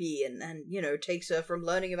canopy and takes her from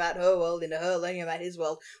learning about her world into her learning about his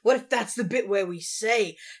world? What if that's the bit where we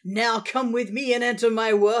say, now come with me and enter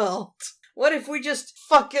my world? What if we just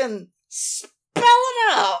fucking spell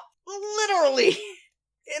it out, literally,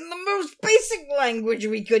 in the most basic language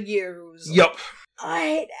we could use? Yup. I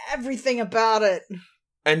hate everything about it.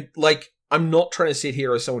 And, I'm not trying to sit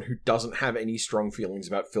here as someone who doesn't have any strong feelings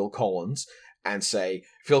about Phil Collins and say,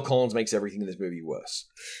 Phil Collins makes everything in this movie worse.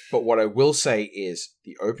 But what I will say is,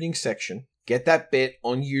 the opening section, get that bit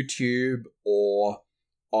on YouTube or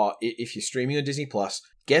if you're streaming on Disney+,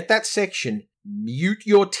 get that section, mute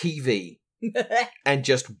your TV, and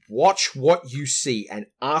just watch what you see and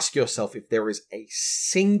ask yourself if there is a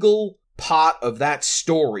single part of that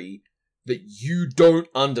story that you don't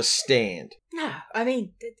understand. No, I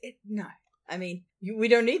mean, no. I mean, we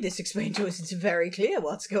don't need this explained to us. It's very clear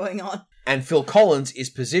what's going on. And Phil Collins is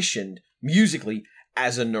positioned, musically,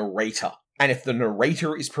 as a narrator. And if the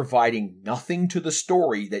narrator is providing nothing to the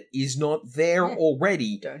story that is not there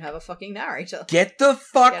already... Don't have a fucking narrator. Get the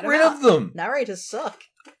fuck rid of them! Narrators suck.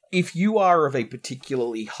 If you are of a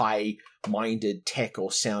particularly high-minded tech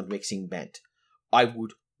or sound mixing bent, I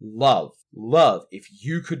would love if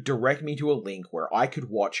you could direct me to a link where I could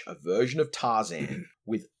watch a version of Tarzan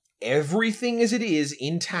with everything as it is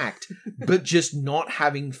intact, but just not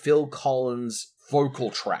having Phil Collins'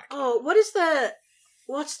 vocal track. Oh,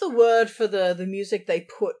 what's the word for the music they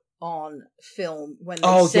put on film when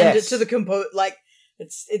they send it to the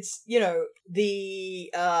it's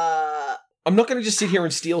the I'm not going to just sit here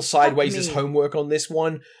and steal Sideways as homework on this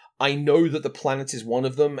one. I know that The Planets is one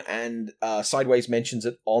of them, and Sideways mentions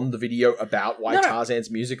it on the video about why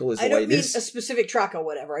Tarzan's musical is the way it is. I don't mean a specific track or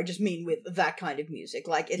whatever, I just mean with that kind of music.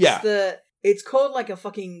 It's called a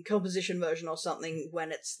fucking composition version or something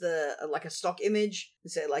when it's a stock image.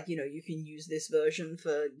 So you can use this version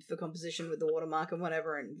for composition with the watermark and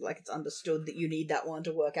whatever, and it's understood that you need that one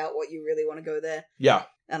to work out what you really want to go there. Yeah.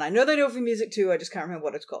 And I know they do it for music too, I just can't remember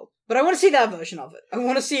what it's called. But I want to see that version of it. I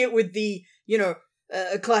want to see it with the,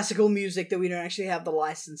 classical music that we don't actually have the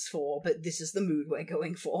license for, but this is the mood we're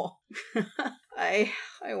going for. I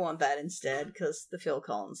want that instead, because the Phil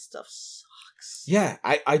Collins stuff sucks. Yeah,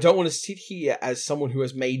 I don't want to sit here as someone who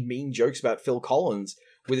has made mean jokes about Phil Collins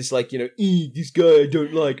with this this guy I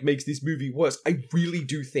don't like makes this movie worse. I really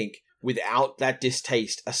do think, without that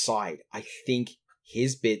distaste aside, I think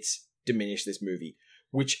his bits diminish this movie,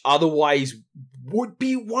 which otherwise would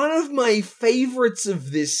be one of my favorites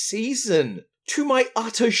of this season. To my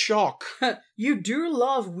utter shock. You do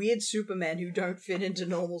love weird Supermen who don't fit into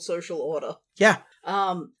normal social order. Yeah.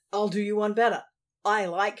 I'll do you one better. I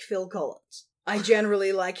like Phil Collins. I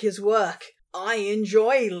generally like his work. I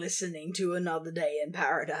enjoy listening to Another Day in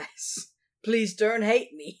Paradise. Please don't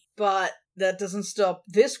hate me. But that doesn't stop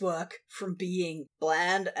this work from being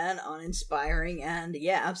bland and uninspiring and,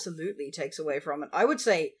 absolutely takes away from it. I would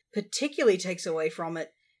say particularly takes away from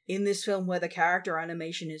it in this film where the character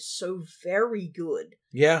animation is so very good.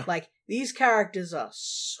 Yeah. These characters are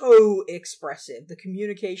so expressive. The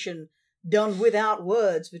communication done without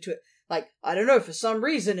words between... I don't know, for some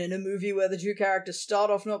reason in a movie where the two characters start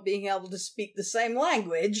off not being able to speak the same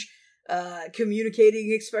language,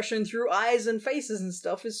 communicating expression through eyes and faces and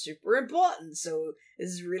stuff is super important. So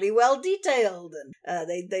it's really well detailed, and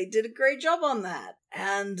they did a great job on that.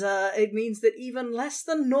 And it means that even less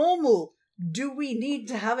than normal do we need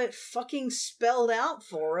to have it fucking spelled out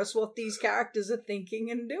for us what these characters are thinking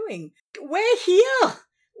and doing? We're here!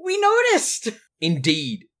 We noticed!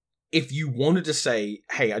 Indeed. If you wanted to say,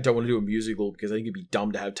 hey, I don't want to do a musical because I think it'd be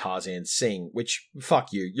dumb to have Tarzan sing, which,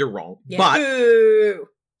 fuck you, you're wrong. Yeah. But, Boo.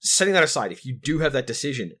 Setting that aside, if you do have that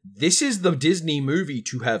decision, this is the Disney movie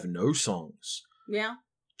to have no songs. Yeah.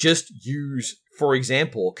 Just use, for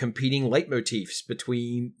example, competing leitmotifs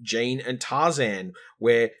between Jane and Tarzan,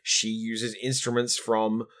 where she uses instruments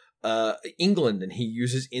from England, and he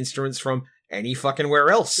uses instruments from any fucking where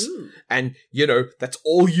else. Ooh. And, that's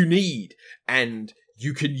all you need. And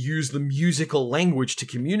you can use the musical language to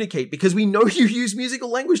communicate, because we know you use musical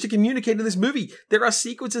language to communicate in this movie. There are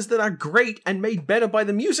sequences that are great and made better by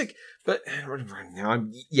the music. But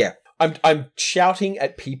I'm shouting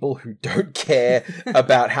at people who don't care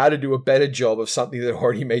about how to do a better job of something that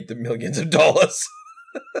already made them millions of dollars.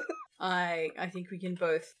 I think we can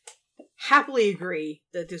both happily agree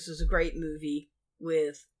that this is a great movie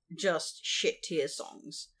with just shit tier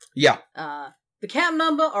songs. Yeah. The camp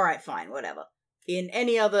number, alright, fine, whatever. In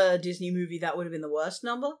any other Disney movie, that would have been the worst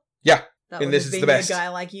number. Yeah. That And would this have is been the best. A guy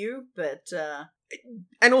like you, but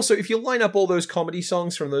And also, if you line up all those comedy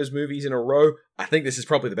songs from those movies in a row, I think this is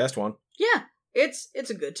probably the best one. yeah, it's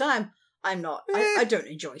a good time. I don't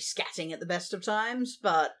enjoy scatting at the best of times,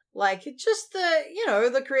 but it's just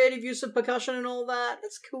the creative use of percussion and all that.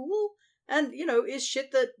 It's cool, and is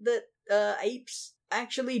shit that apes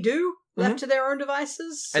actually do left to their own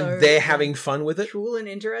devices. So, And they're having fun with it. cool and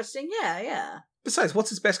interesting. Yeah. Besides,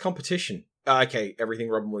 what's its best competition? Okay, everything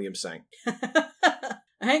Robin Williams sang.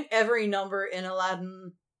 I think every number in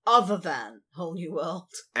Aladdin, other than Whole New World,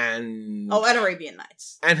 And and Arabian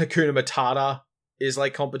Nights, and Hakuna Matata is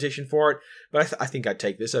competition for it. But I think I'd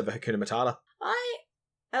take this over Hakuna Matata.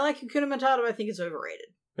 I like Hakuna Matata, but I think it's overrated.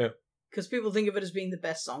 Yeah. Because people think of it as being the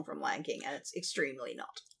best song from Lion King, and it's extremely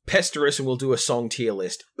not. Pester us and we'll do a song tier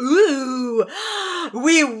list. Ooh!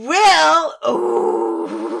 We will!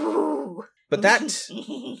 Ooh! But that,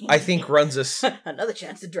 I think, runs us... Another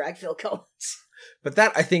chance to drag Phil Collins. But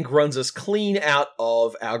that, I think, runs us clean out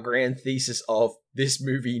of our grand thesis of this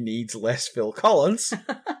movie needs less Phil Collins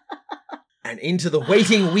and into the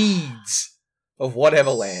waiting weeds of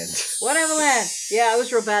Whatever Land. Whatever land. Yeah, I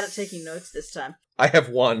was real bad at taking notes this time. I have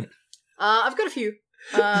one. I've got a few.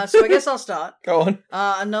 So I guess I'll start. Go on.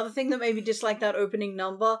 Another thing that made me dislike that opening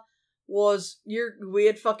number was your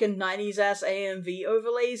weird fucking 90s ass AMV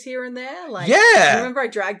overlays here and there. Yeah! Remember I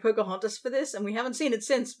dragged Pocahontas for this, and we haven't seen it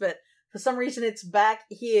since, but for some reason it's back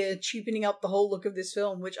here cheapening up the whole look of this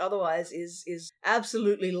film, which otherwise is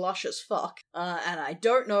absolutely lush as fuck. And I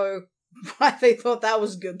don't know why they thought that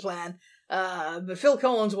was a good plan. But Phil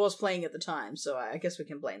Collins was playing at the time, so I guess we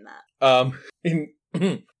can blame that.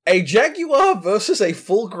 In a jaguar versus a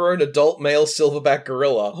full-grown adult male silverback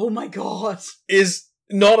gorilla Oh my god! is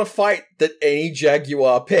not a fight that any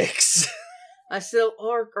jaguar picks.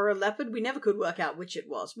 Or a leopard, we never could work out which it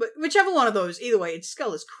was. But whichever one of those, either way, its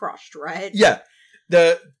skull is crushed, right? Yeah.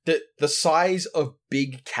 The size of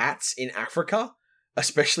big cats in Africa,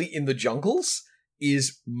 especially in the jungles,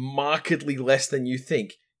 is markedly less than you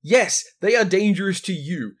think. Yes, they are dangerous to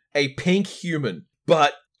you, a pink human,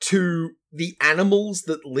 but to the animals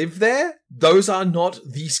that live there, those are not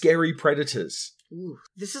the scary predators. Ooh.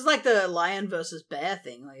 This is like the lion versus bear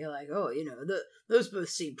thing. You're like, oh, those both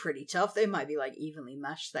seem pretty tough. They might be evenly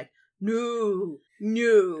matched. No.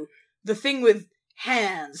 The thing with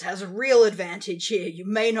hands has a real advantage here. You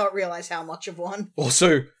may not realize how much of one.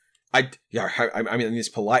 Also, I mean this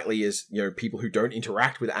politely as, people who don't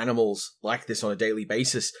interact with animals like this on a daily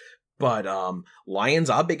basis, but lions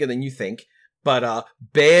are bigger than you think, but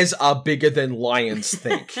bears are bigger than lions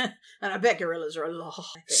think. And I bet gorillas are a lot.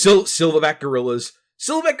 Silverback gorillas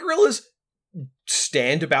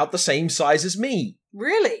stand about the same size as me.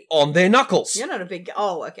 Really? On their knuckles. You're not a big...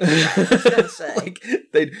 Oh, okay. Right. I was gonna say.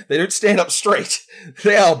 They don't stand up straight.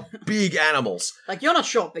 They are big animals. You're not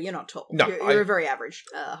short, but you're not tall. No, you're a very average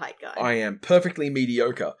height guy. I am perfectly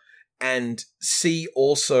mediocre. And see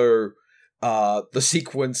also the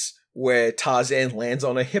sequence where Tarzan lands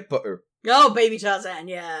on a hippo. Oh, baby Tarzan,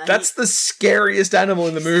 yeah. That's the scariest animal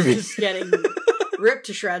in the movie. He's getting ripped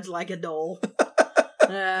to shreds like a doll.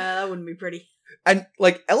 That wouldn't be pretty. And,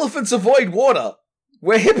 elephants avoid water,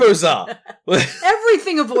 where hippos are.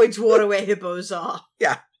 Everything avoids water where hippos are.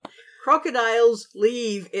 Yeah. Crocodiles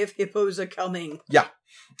leave if hippos are coming. Yeah.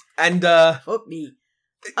 And, Fuck me.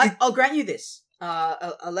 I'll grant you this.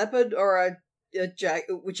 A leopard or a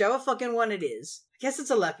whichever fucking one it is. I guess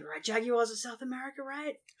it's a leopard, right? Jaguars are South America,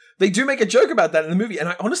 right? They do make a joke about that in the movie, and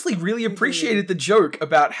I honestly really appreciated the joke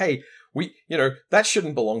about, hey, that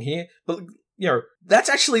shouldn't belong here. But, that's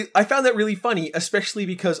actually, I found that really funny, especially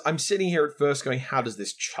because I'm sitting here at first going, how does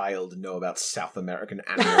this child know about South American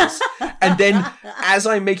animals? And then, as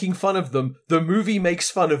I'm making fun of them, the movie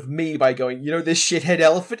makes fun of me by going, this shithead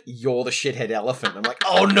elephant? You're the shithead elephant. I'm like,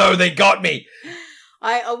 oh no, they got me!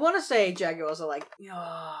 I want to say jaguars are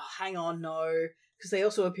hang on, no. Because they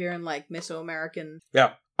also appear in, Mesoamerican...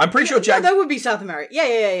 Yeah. I'm pretty sure that would be South America.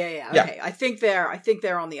 Yeah. Okay. I think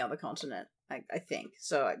they're on the other continent. I think.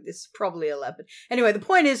 So it's probably a leopard. Anyway, the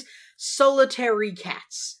point is, solitary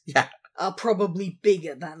cats are probably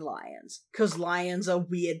bigger than lions. Because lions are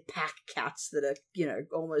weird pack cats that are,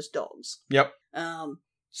 almost dogs. Yep.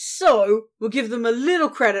 So, we'll give them a little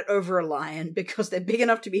credit over a lion because they're big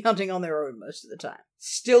enough to be hunting on their own most of the time.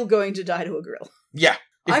 Still going to die to a gorilla. Yeah.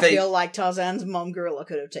 I feel like Tarzan's mom gorilla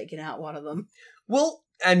could have taken out one of them. Well,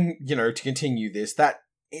 and, to continue this, it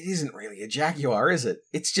isn't really a jaguar, is it?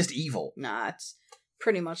 It's just evil. Nah, it's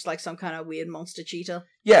pretty much like some kind of weird monster cheetah.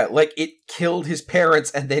 Yeah, like it killed his parents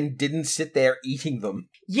and then didn't sit there eating them.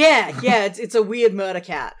 Yeah, it's a weird murder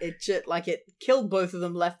cat. It killed both of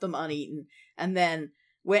them, left them uneaten, and then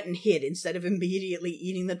went and hid instead of immediately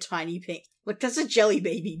eating the tiny pink. Look, that's a jelly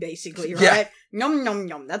baby, basically, right? Yeah. Nom nom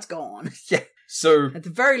nom, that's gone. Yeah, so... At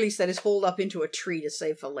the very least, that is hauled up into a tree to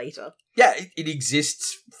save for later. Yeah, it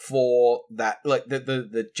exists for that. Like,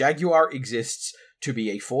 the jaguar exists to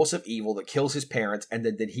be a force of evil that kills his parents and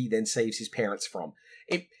that he then saves his parents from.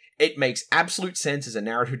 It makes absolute sense as a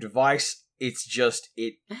narrative device. It's just,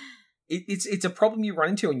 it's a problem you run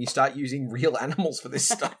into when you start using real animals for this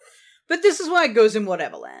stuff. But this is why it goes in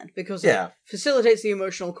whatever land, because Yeah. it facilitates the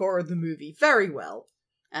emotional core of the movie very well,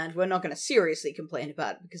 and we're not going to seriously complain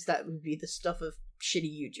about it, because that would be the stuff of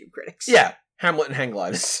shitty YouTube critics. Yeah, Hamlet and hang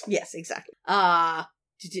gliders. Yes, exactly. I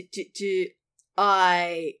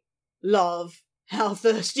love how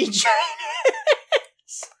thirsty Jane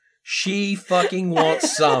is. She fucking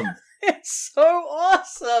wants some. It's so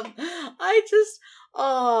awesome.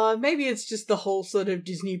 Maybe it's just the whole sort of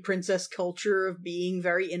Disney princess culture of being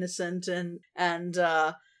very innocent and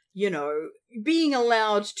being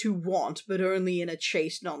allowed to want, but only in a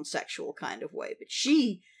chaste, non-sexual kind of way. But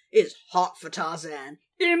she is hot for Tarzan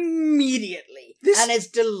immediately, and it's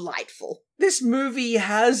delightful. This movie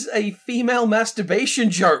has a female masturbation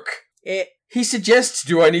joke. It He suggests,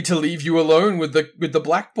 do I need to leave you alone with the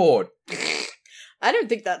blackboard? I don't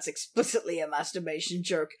think that's explicitly a masturbation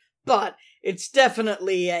joke, but it's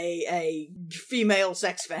definitely a female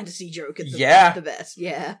sex fantasy joke at the best.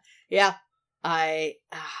 Yeah. Yeah.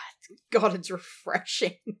 God, it's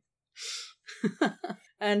refreshing.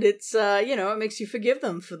 And it's, it makes you forgive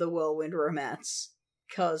them for the whirlwind romance.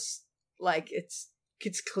 'Cause,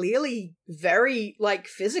 it's clearly very,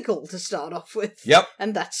 physical to start off with. Yep.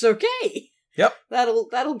 And that's okay. Yep.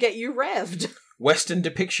 That'll get you revved. Western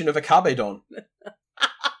depiction of a cabedon.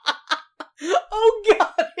 Oh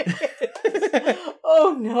god!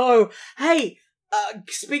 Oh no! Hey,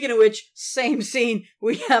 speaking of which, same scene,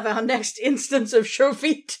 we have our next instance of show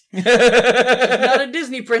feet. Not a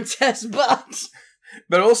Disney princess,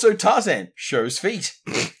 but also Tarzan shows feet.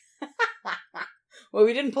 Well,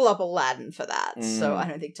 we didn't pull up Aladdin for that, so I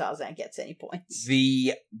don't think Tarzan gets any points.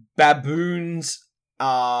 The baboons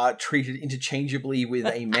are treated interchangeably with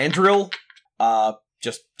a mandrill.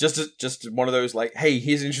 Just one of those, hey,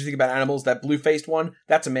 here's an interesting thing about animals. That blue-faced one,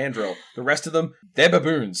 that's a mandrill. The rest of them, they're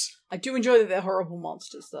baboons. I do enjoy that they're horrible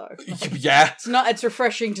monsters, though. Yeah. It's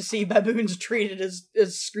refreshing to see baboons treated as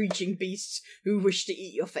screeching beasts who wish to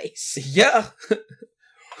eat your face. Yeah.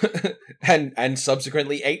 and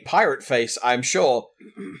subsequently ate Pirate Face, I'm sure.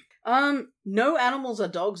 No animals are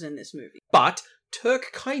dogs in this movie. But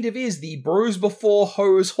Turk kind of is the bros before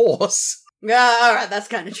hoes horse. Yeah, alright, that's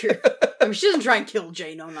kind of true. I mean, she doesn't try and kill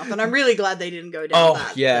Jane or nothing. I'm really glad they didn't go down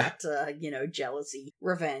that jealousy,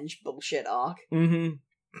 revenge bullshit arc. Mm-hmm.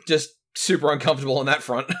 Just super uncomfortable on that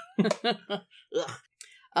front.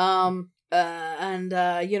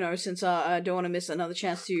 Since I don't want to miss another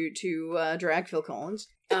chance to drag Phil Collins,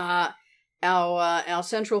 our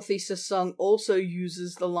central thesis song also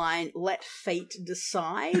uses the line "Let fate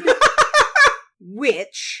decide,"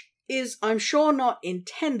 which is, I'm sure, not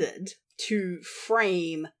intended to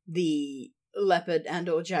frame the leopard and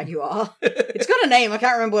or jaguar. It's got a name, I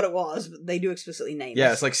can't remember what it was, but they do explicitly name it.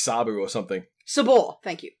 Yeah, it's like Sabu or something. Sabor,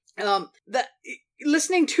 thank you.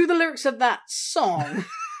 Listening to the lyrics of that song,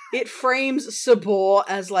 it frames Sabor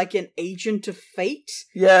as an agent of fate.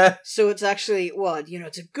 Yeah. So it's actually,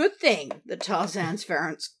 it's a good thing that Tarzan's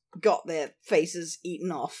parents got their faces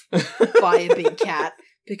eaten off by a big cat,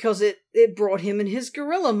 because it brought him and his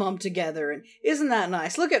gorilla mum together, and isn't that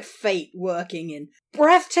nice? Look at fate working in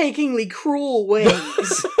breathtakingly cruel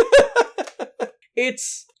ways.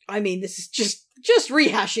 This is just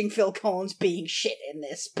rehashing Phil Collins being shit in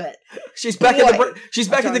this, but she's back in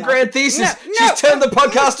the grand thesis. She's turned the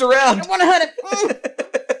podcast around. I don't want to hurt him.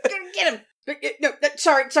 Get him. No,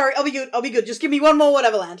 sorry. I'll be good. Just give me one more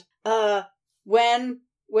whatever land. When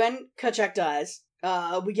Kerchak dies,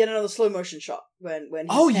 we get another slow motion shot when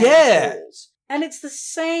his hand falls. And it's the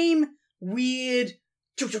same weird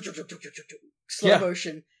slow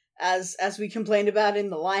motion as we complained about in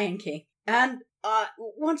The Lion King. And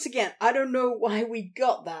once again, I don't know why we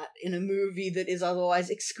got that in a movie that is otherwise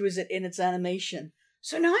exquisite in its animation.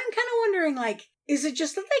 So now I'm kind of wondering, like, is it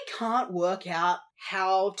just that they can't work out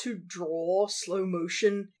how to draw slow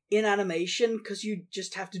motion in animation because you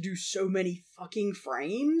just have to do so many fucking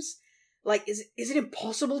frames? Like, is it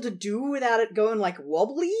impossible to do without it going, like,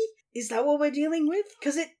 wobbly? Is that what we're dealing with?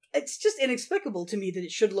 Because it's just inexplicable to me that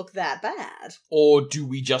it should look that bad. Or do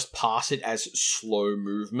we just pass it as slow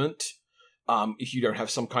movement? If you don't have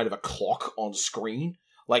some kind of a clock on screen,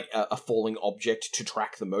 like a falling object to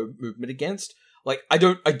track the movement against. Like, I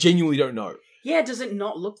genuinely don't know. Yeah, does it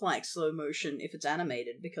not look like slow motion if it's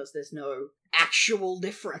animated because there's no actual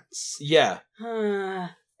difference? Yeah.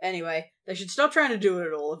 Anyway, they should stop trying to do it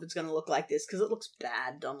at all if it's going to look like this, because it looks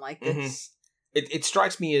bad done like this. It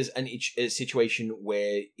strikes me as a situation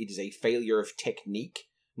where it is a failure of technique,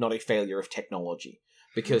 not a failure of technology.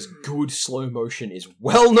 Because good slow motion is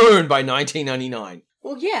well known by 1999.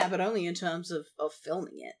 Well, yeah, but only in terms of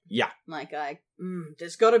filming it. Yeah. Like,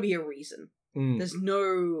 there's got to be a reason. Mm. There's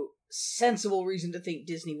no sensible reason to think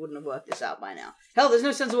Disney wouldn't have worked this out by now. Hell, there's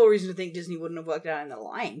no sensible reason to think Disney wouldn't have worked out in The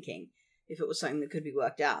Lion King if it was something that could be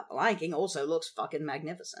worked out. The Lion King also looks fucking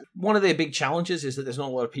magnificent. One of their big challenges is that there's not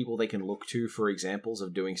a lot of people they can look to for examples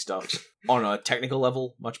of doing stuff on a technical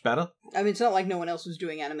level much better. I mean, it's not like no one else was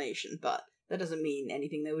doing animation, but that doesn't mean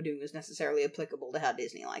anything they were doing was necessarily applicable to how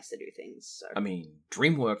Disney likes to do things. So. I mean,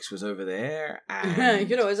 DreamWorks was over there, and... You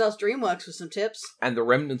could always ask DreamWorks for some tips. And the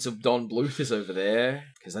remnants of Don Bluth is over there,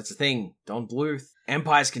 because that's the thing. Don Bluth.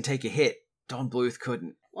 Empires can take a hit. Don Bluth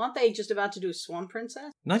couldn't. Well, aren't they just about to do Swan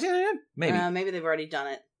Princess? 1999? Maybe. Maybe they've already done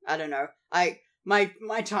it. I don't know. My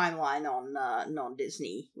timeline on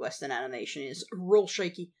non-Disney Western animation is real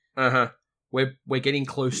shaky. Uh-huh. We're getting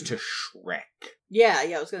close to Shrek. Yeah,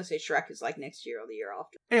 I was going to say Shrek is like next year or the year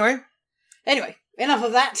after. Anyway, enough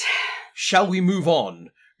of that. Shall we move on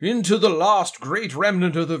into the last great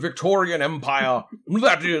remnant of the Victorian Empire?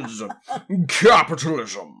 That is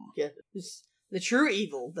capitalism. Yeah, the true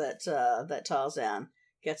evil that Tarzan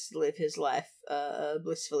gets to live his life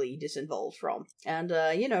blissfully disinvolved from. And,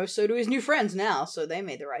 so do his new friends now, so they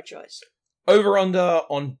made the right choice. Over-under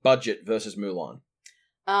on budget versus Mulan.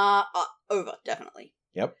 Over, definitely.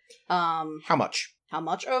 Yep. How much? How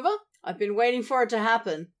much over? I've been waiting for it to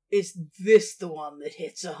happen. Is this the one that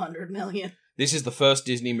hits 100 million? This is the first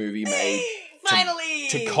Disney movie made finally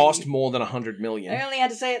to cost more than 100 million. I only had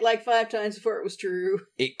to say it like 5 times before it was true.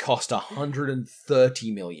 It cost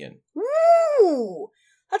 130 million. Woo!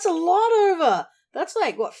 That's a lot over. That's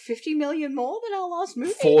like, 50 million more than our last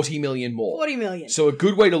movie? 40 million more. 40 million. So a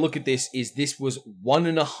good way to look at this is this was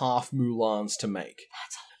 1.5 Mulans to make.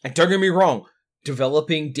 That's a lot. And don't get me wrong,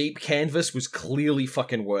 developing Deep Canvas was clearly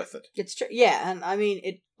fucking worth it. It's true. Yeah, and I mean,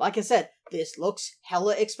 like I said, this looks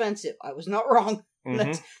hella expensive. I was not wrong. Mm-hmm.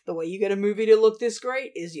 That's the way you get a movie to look this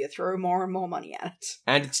great is you throw more and more money at it.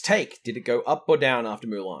 And its take, did it go up or down after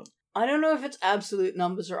Mulan? I don't know if its absolute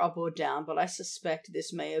numbers are up or down, but I suspect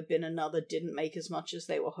this may have been another didn't make as much as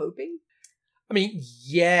they were hoping. I mean,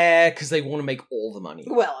 yeah, because they want to make all the money.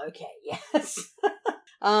 Well, okay, yes.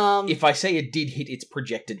 If I say it did hit its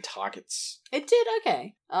projected targets. It did,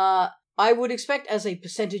 okay. I would expect as a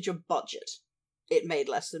percentage of budget, it made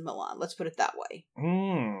less than Mulan. Let's put it that way.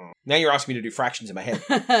 Now you're asking me to do fractions in my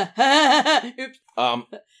head. Oops.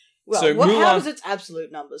 Well, so how does its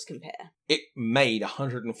absolute numbers compare? It made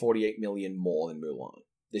 148 million more than Mulan.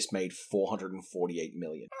 This made 448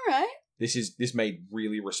 million. All right. This made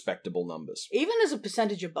really respectable numbers. Even as a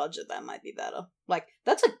percentage of budget, that might be better. Like,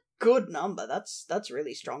 that's a good number. That's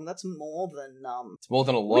really strong. That's more than It's more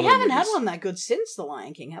than a lot. We haven't had one that good since The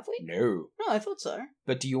Lion King, have we? No. No, I thought so.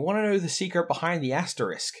 But do you want to know the secret behind the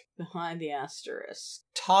asterisk? Behind the asterisk.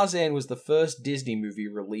 Tarzan was the first Disney movie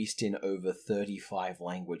released in over 35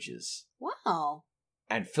 languages. Wow.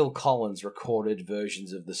 And Phil Collins recorded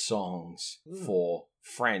versions of the songs for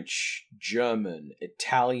French, German,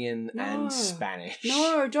 Italian, and Spanish.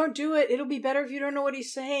 No, don't do it. It'll be better if you don't know what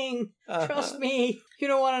he's saying. Trust me. You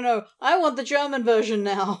don't want to know. I want the German version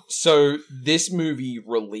now. So, this movie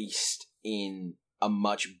released in a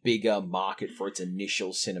much bigger market for its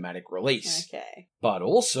initial cinematic release. Okay. But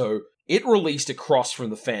also, it released across from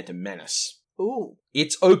The Phantom Menace. Ooh.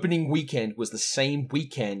 Its opening weekend was the same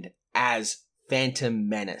weekend as Phantom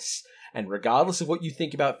Menace. And regardless of what you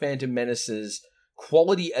think about Phantom Menace's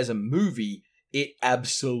quality as a movie, it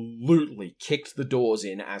absolutely kicked the doors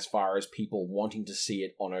in as far as people wanting to see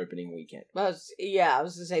it on opening weekend. I was gonna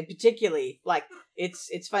say, particularly, like,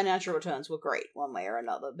 its financial returns were great one way or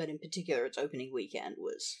another, but in particular, its opening weekend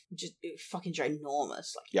was just fucking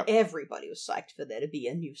ginormous. Like, Yep. Everybody was psyched for there to be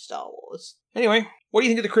a new Star Wars. Anyway, what do you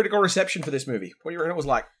think of the critical reception for this movie? What do you reckon it was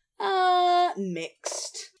like?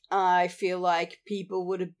 Mixed. I feel like people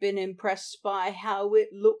would have been impressed by how it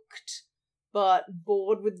looked, but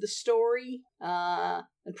bored with the story, and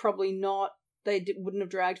probably not. Wouldn't have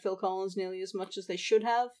dragged Phil Collins nearly as much as they should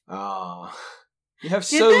have. Ah, you have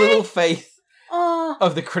Did so they? little faith Ah,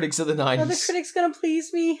 of the critics of the 90s. are the critics gonna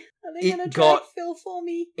please me? Are they It gonna drag got- Phil for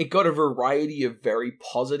me? It got a variety of very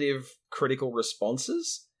positive critical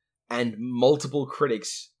responses, and multiple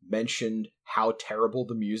critics mentioned how terrible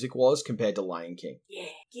the music was compared to Lion King. Yeah,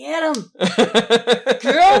 get him!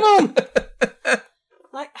 Get him!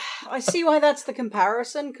 Like, I see why that's the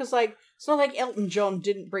comparison, because, like, it's not like Elton John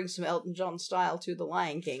didn't bring some Elton John style to The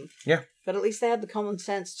Lion King. Yeah. But at least they had the common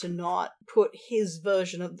sense to not put his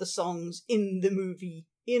version of the songs in the movie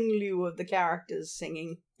in lieu of the characters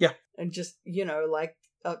singing. Yeah. And just, like,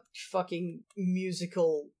 a fucking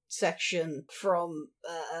musical section from,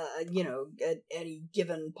 any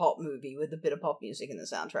given pop movie with a bit of pop music in the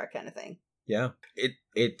soundtrack kind of thing. Yeah,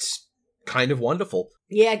 it's kind of wonderful.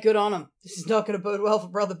 Yeah, good on him. This is not going to bode well for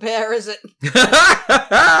Brother Bear, is it?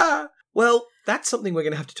 Well, that's something we're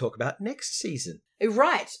going to have to talk about next season.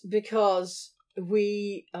 Right, because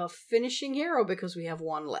we are finishing here, or because we have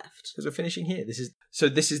one left? Because we're finishing here. This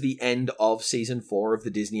is the end of season 4 of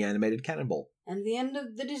the Disney animated Cannonball. And the end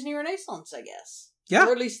of the Disney Renaissance, I guess. Yeah.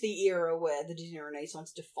 Or at least the era where the Disney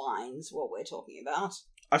Renaissance defines what we're talking about.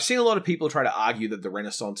 I've seen a lot of people try to argue that the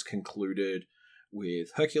Renaissance concluded with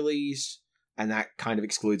Hercules, and that kind of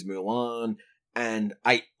excludes Mulan, and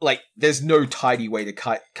there's no tidy way to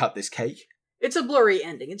cut this cake. It's a blurry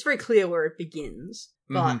ending. It's very clear where it begins,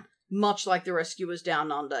 but Mhm. much like The Rescuers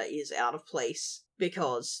Down Under is out of place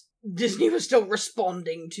because Disney was still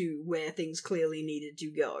responding to where things clearly needed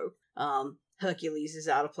to go. Hercules is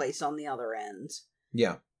out of place on the other end.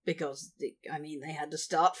 Yeah. Because, they had to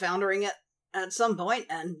start foundering it at some point,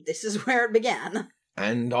 and this is where it began.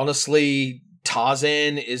 And honestly,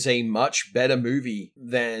 Tarzan is a much better movie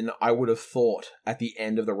than I would have thought at the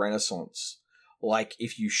end of the Renaissance. Like,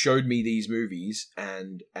 if you showed me these movies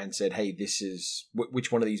and said, hey, this is...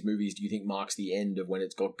 which one of these movies do you think marks the end of when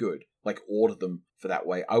it's got good? Like, order them for that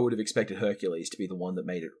way. I would have expected Hercules to be the one that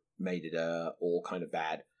made it all kind of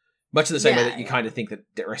bad. Much in the same way that you kind of think that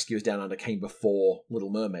The Rescuers Down Under came before Little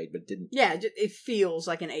Mermaid, but didn't. Yeah, it feels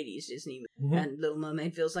like an 80s Disney movie, Mhm. and Little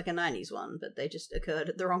Mermaid feels like a 90s one, but they just occurred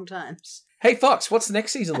at the wrong times. Hey, Fox, what's the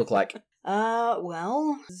next season look like?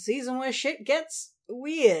 Well, the season where shit gets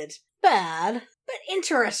weird. Bad, but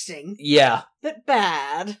interesting. Yeah. But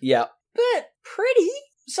bad. Yeah. But pretty,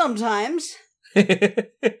 sometimes.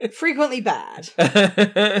 Frequently bad.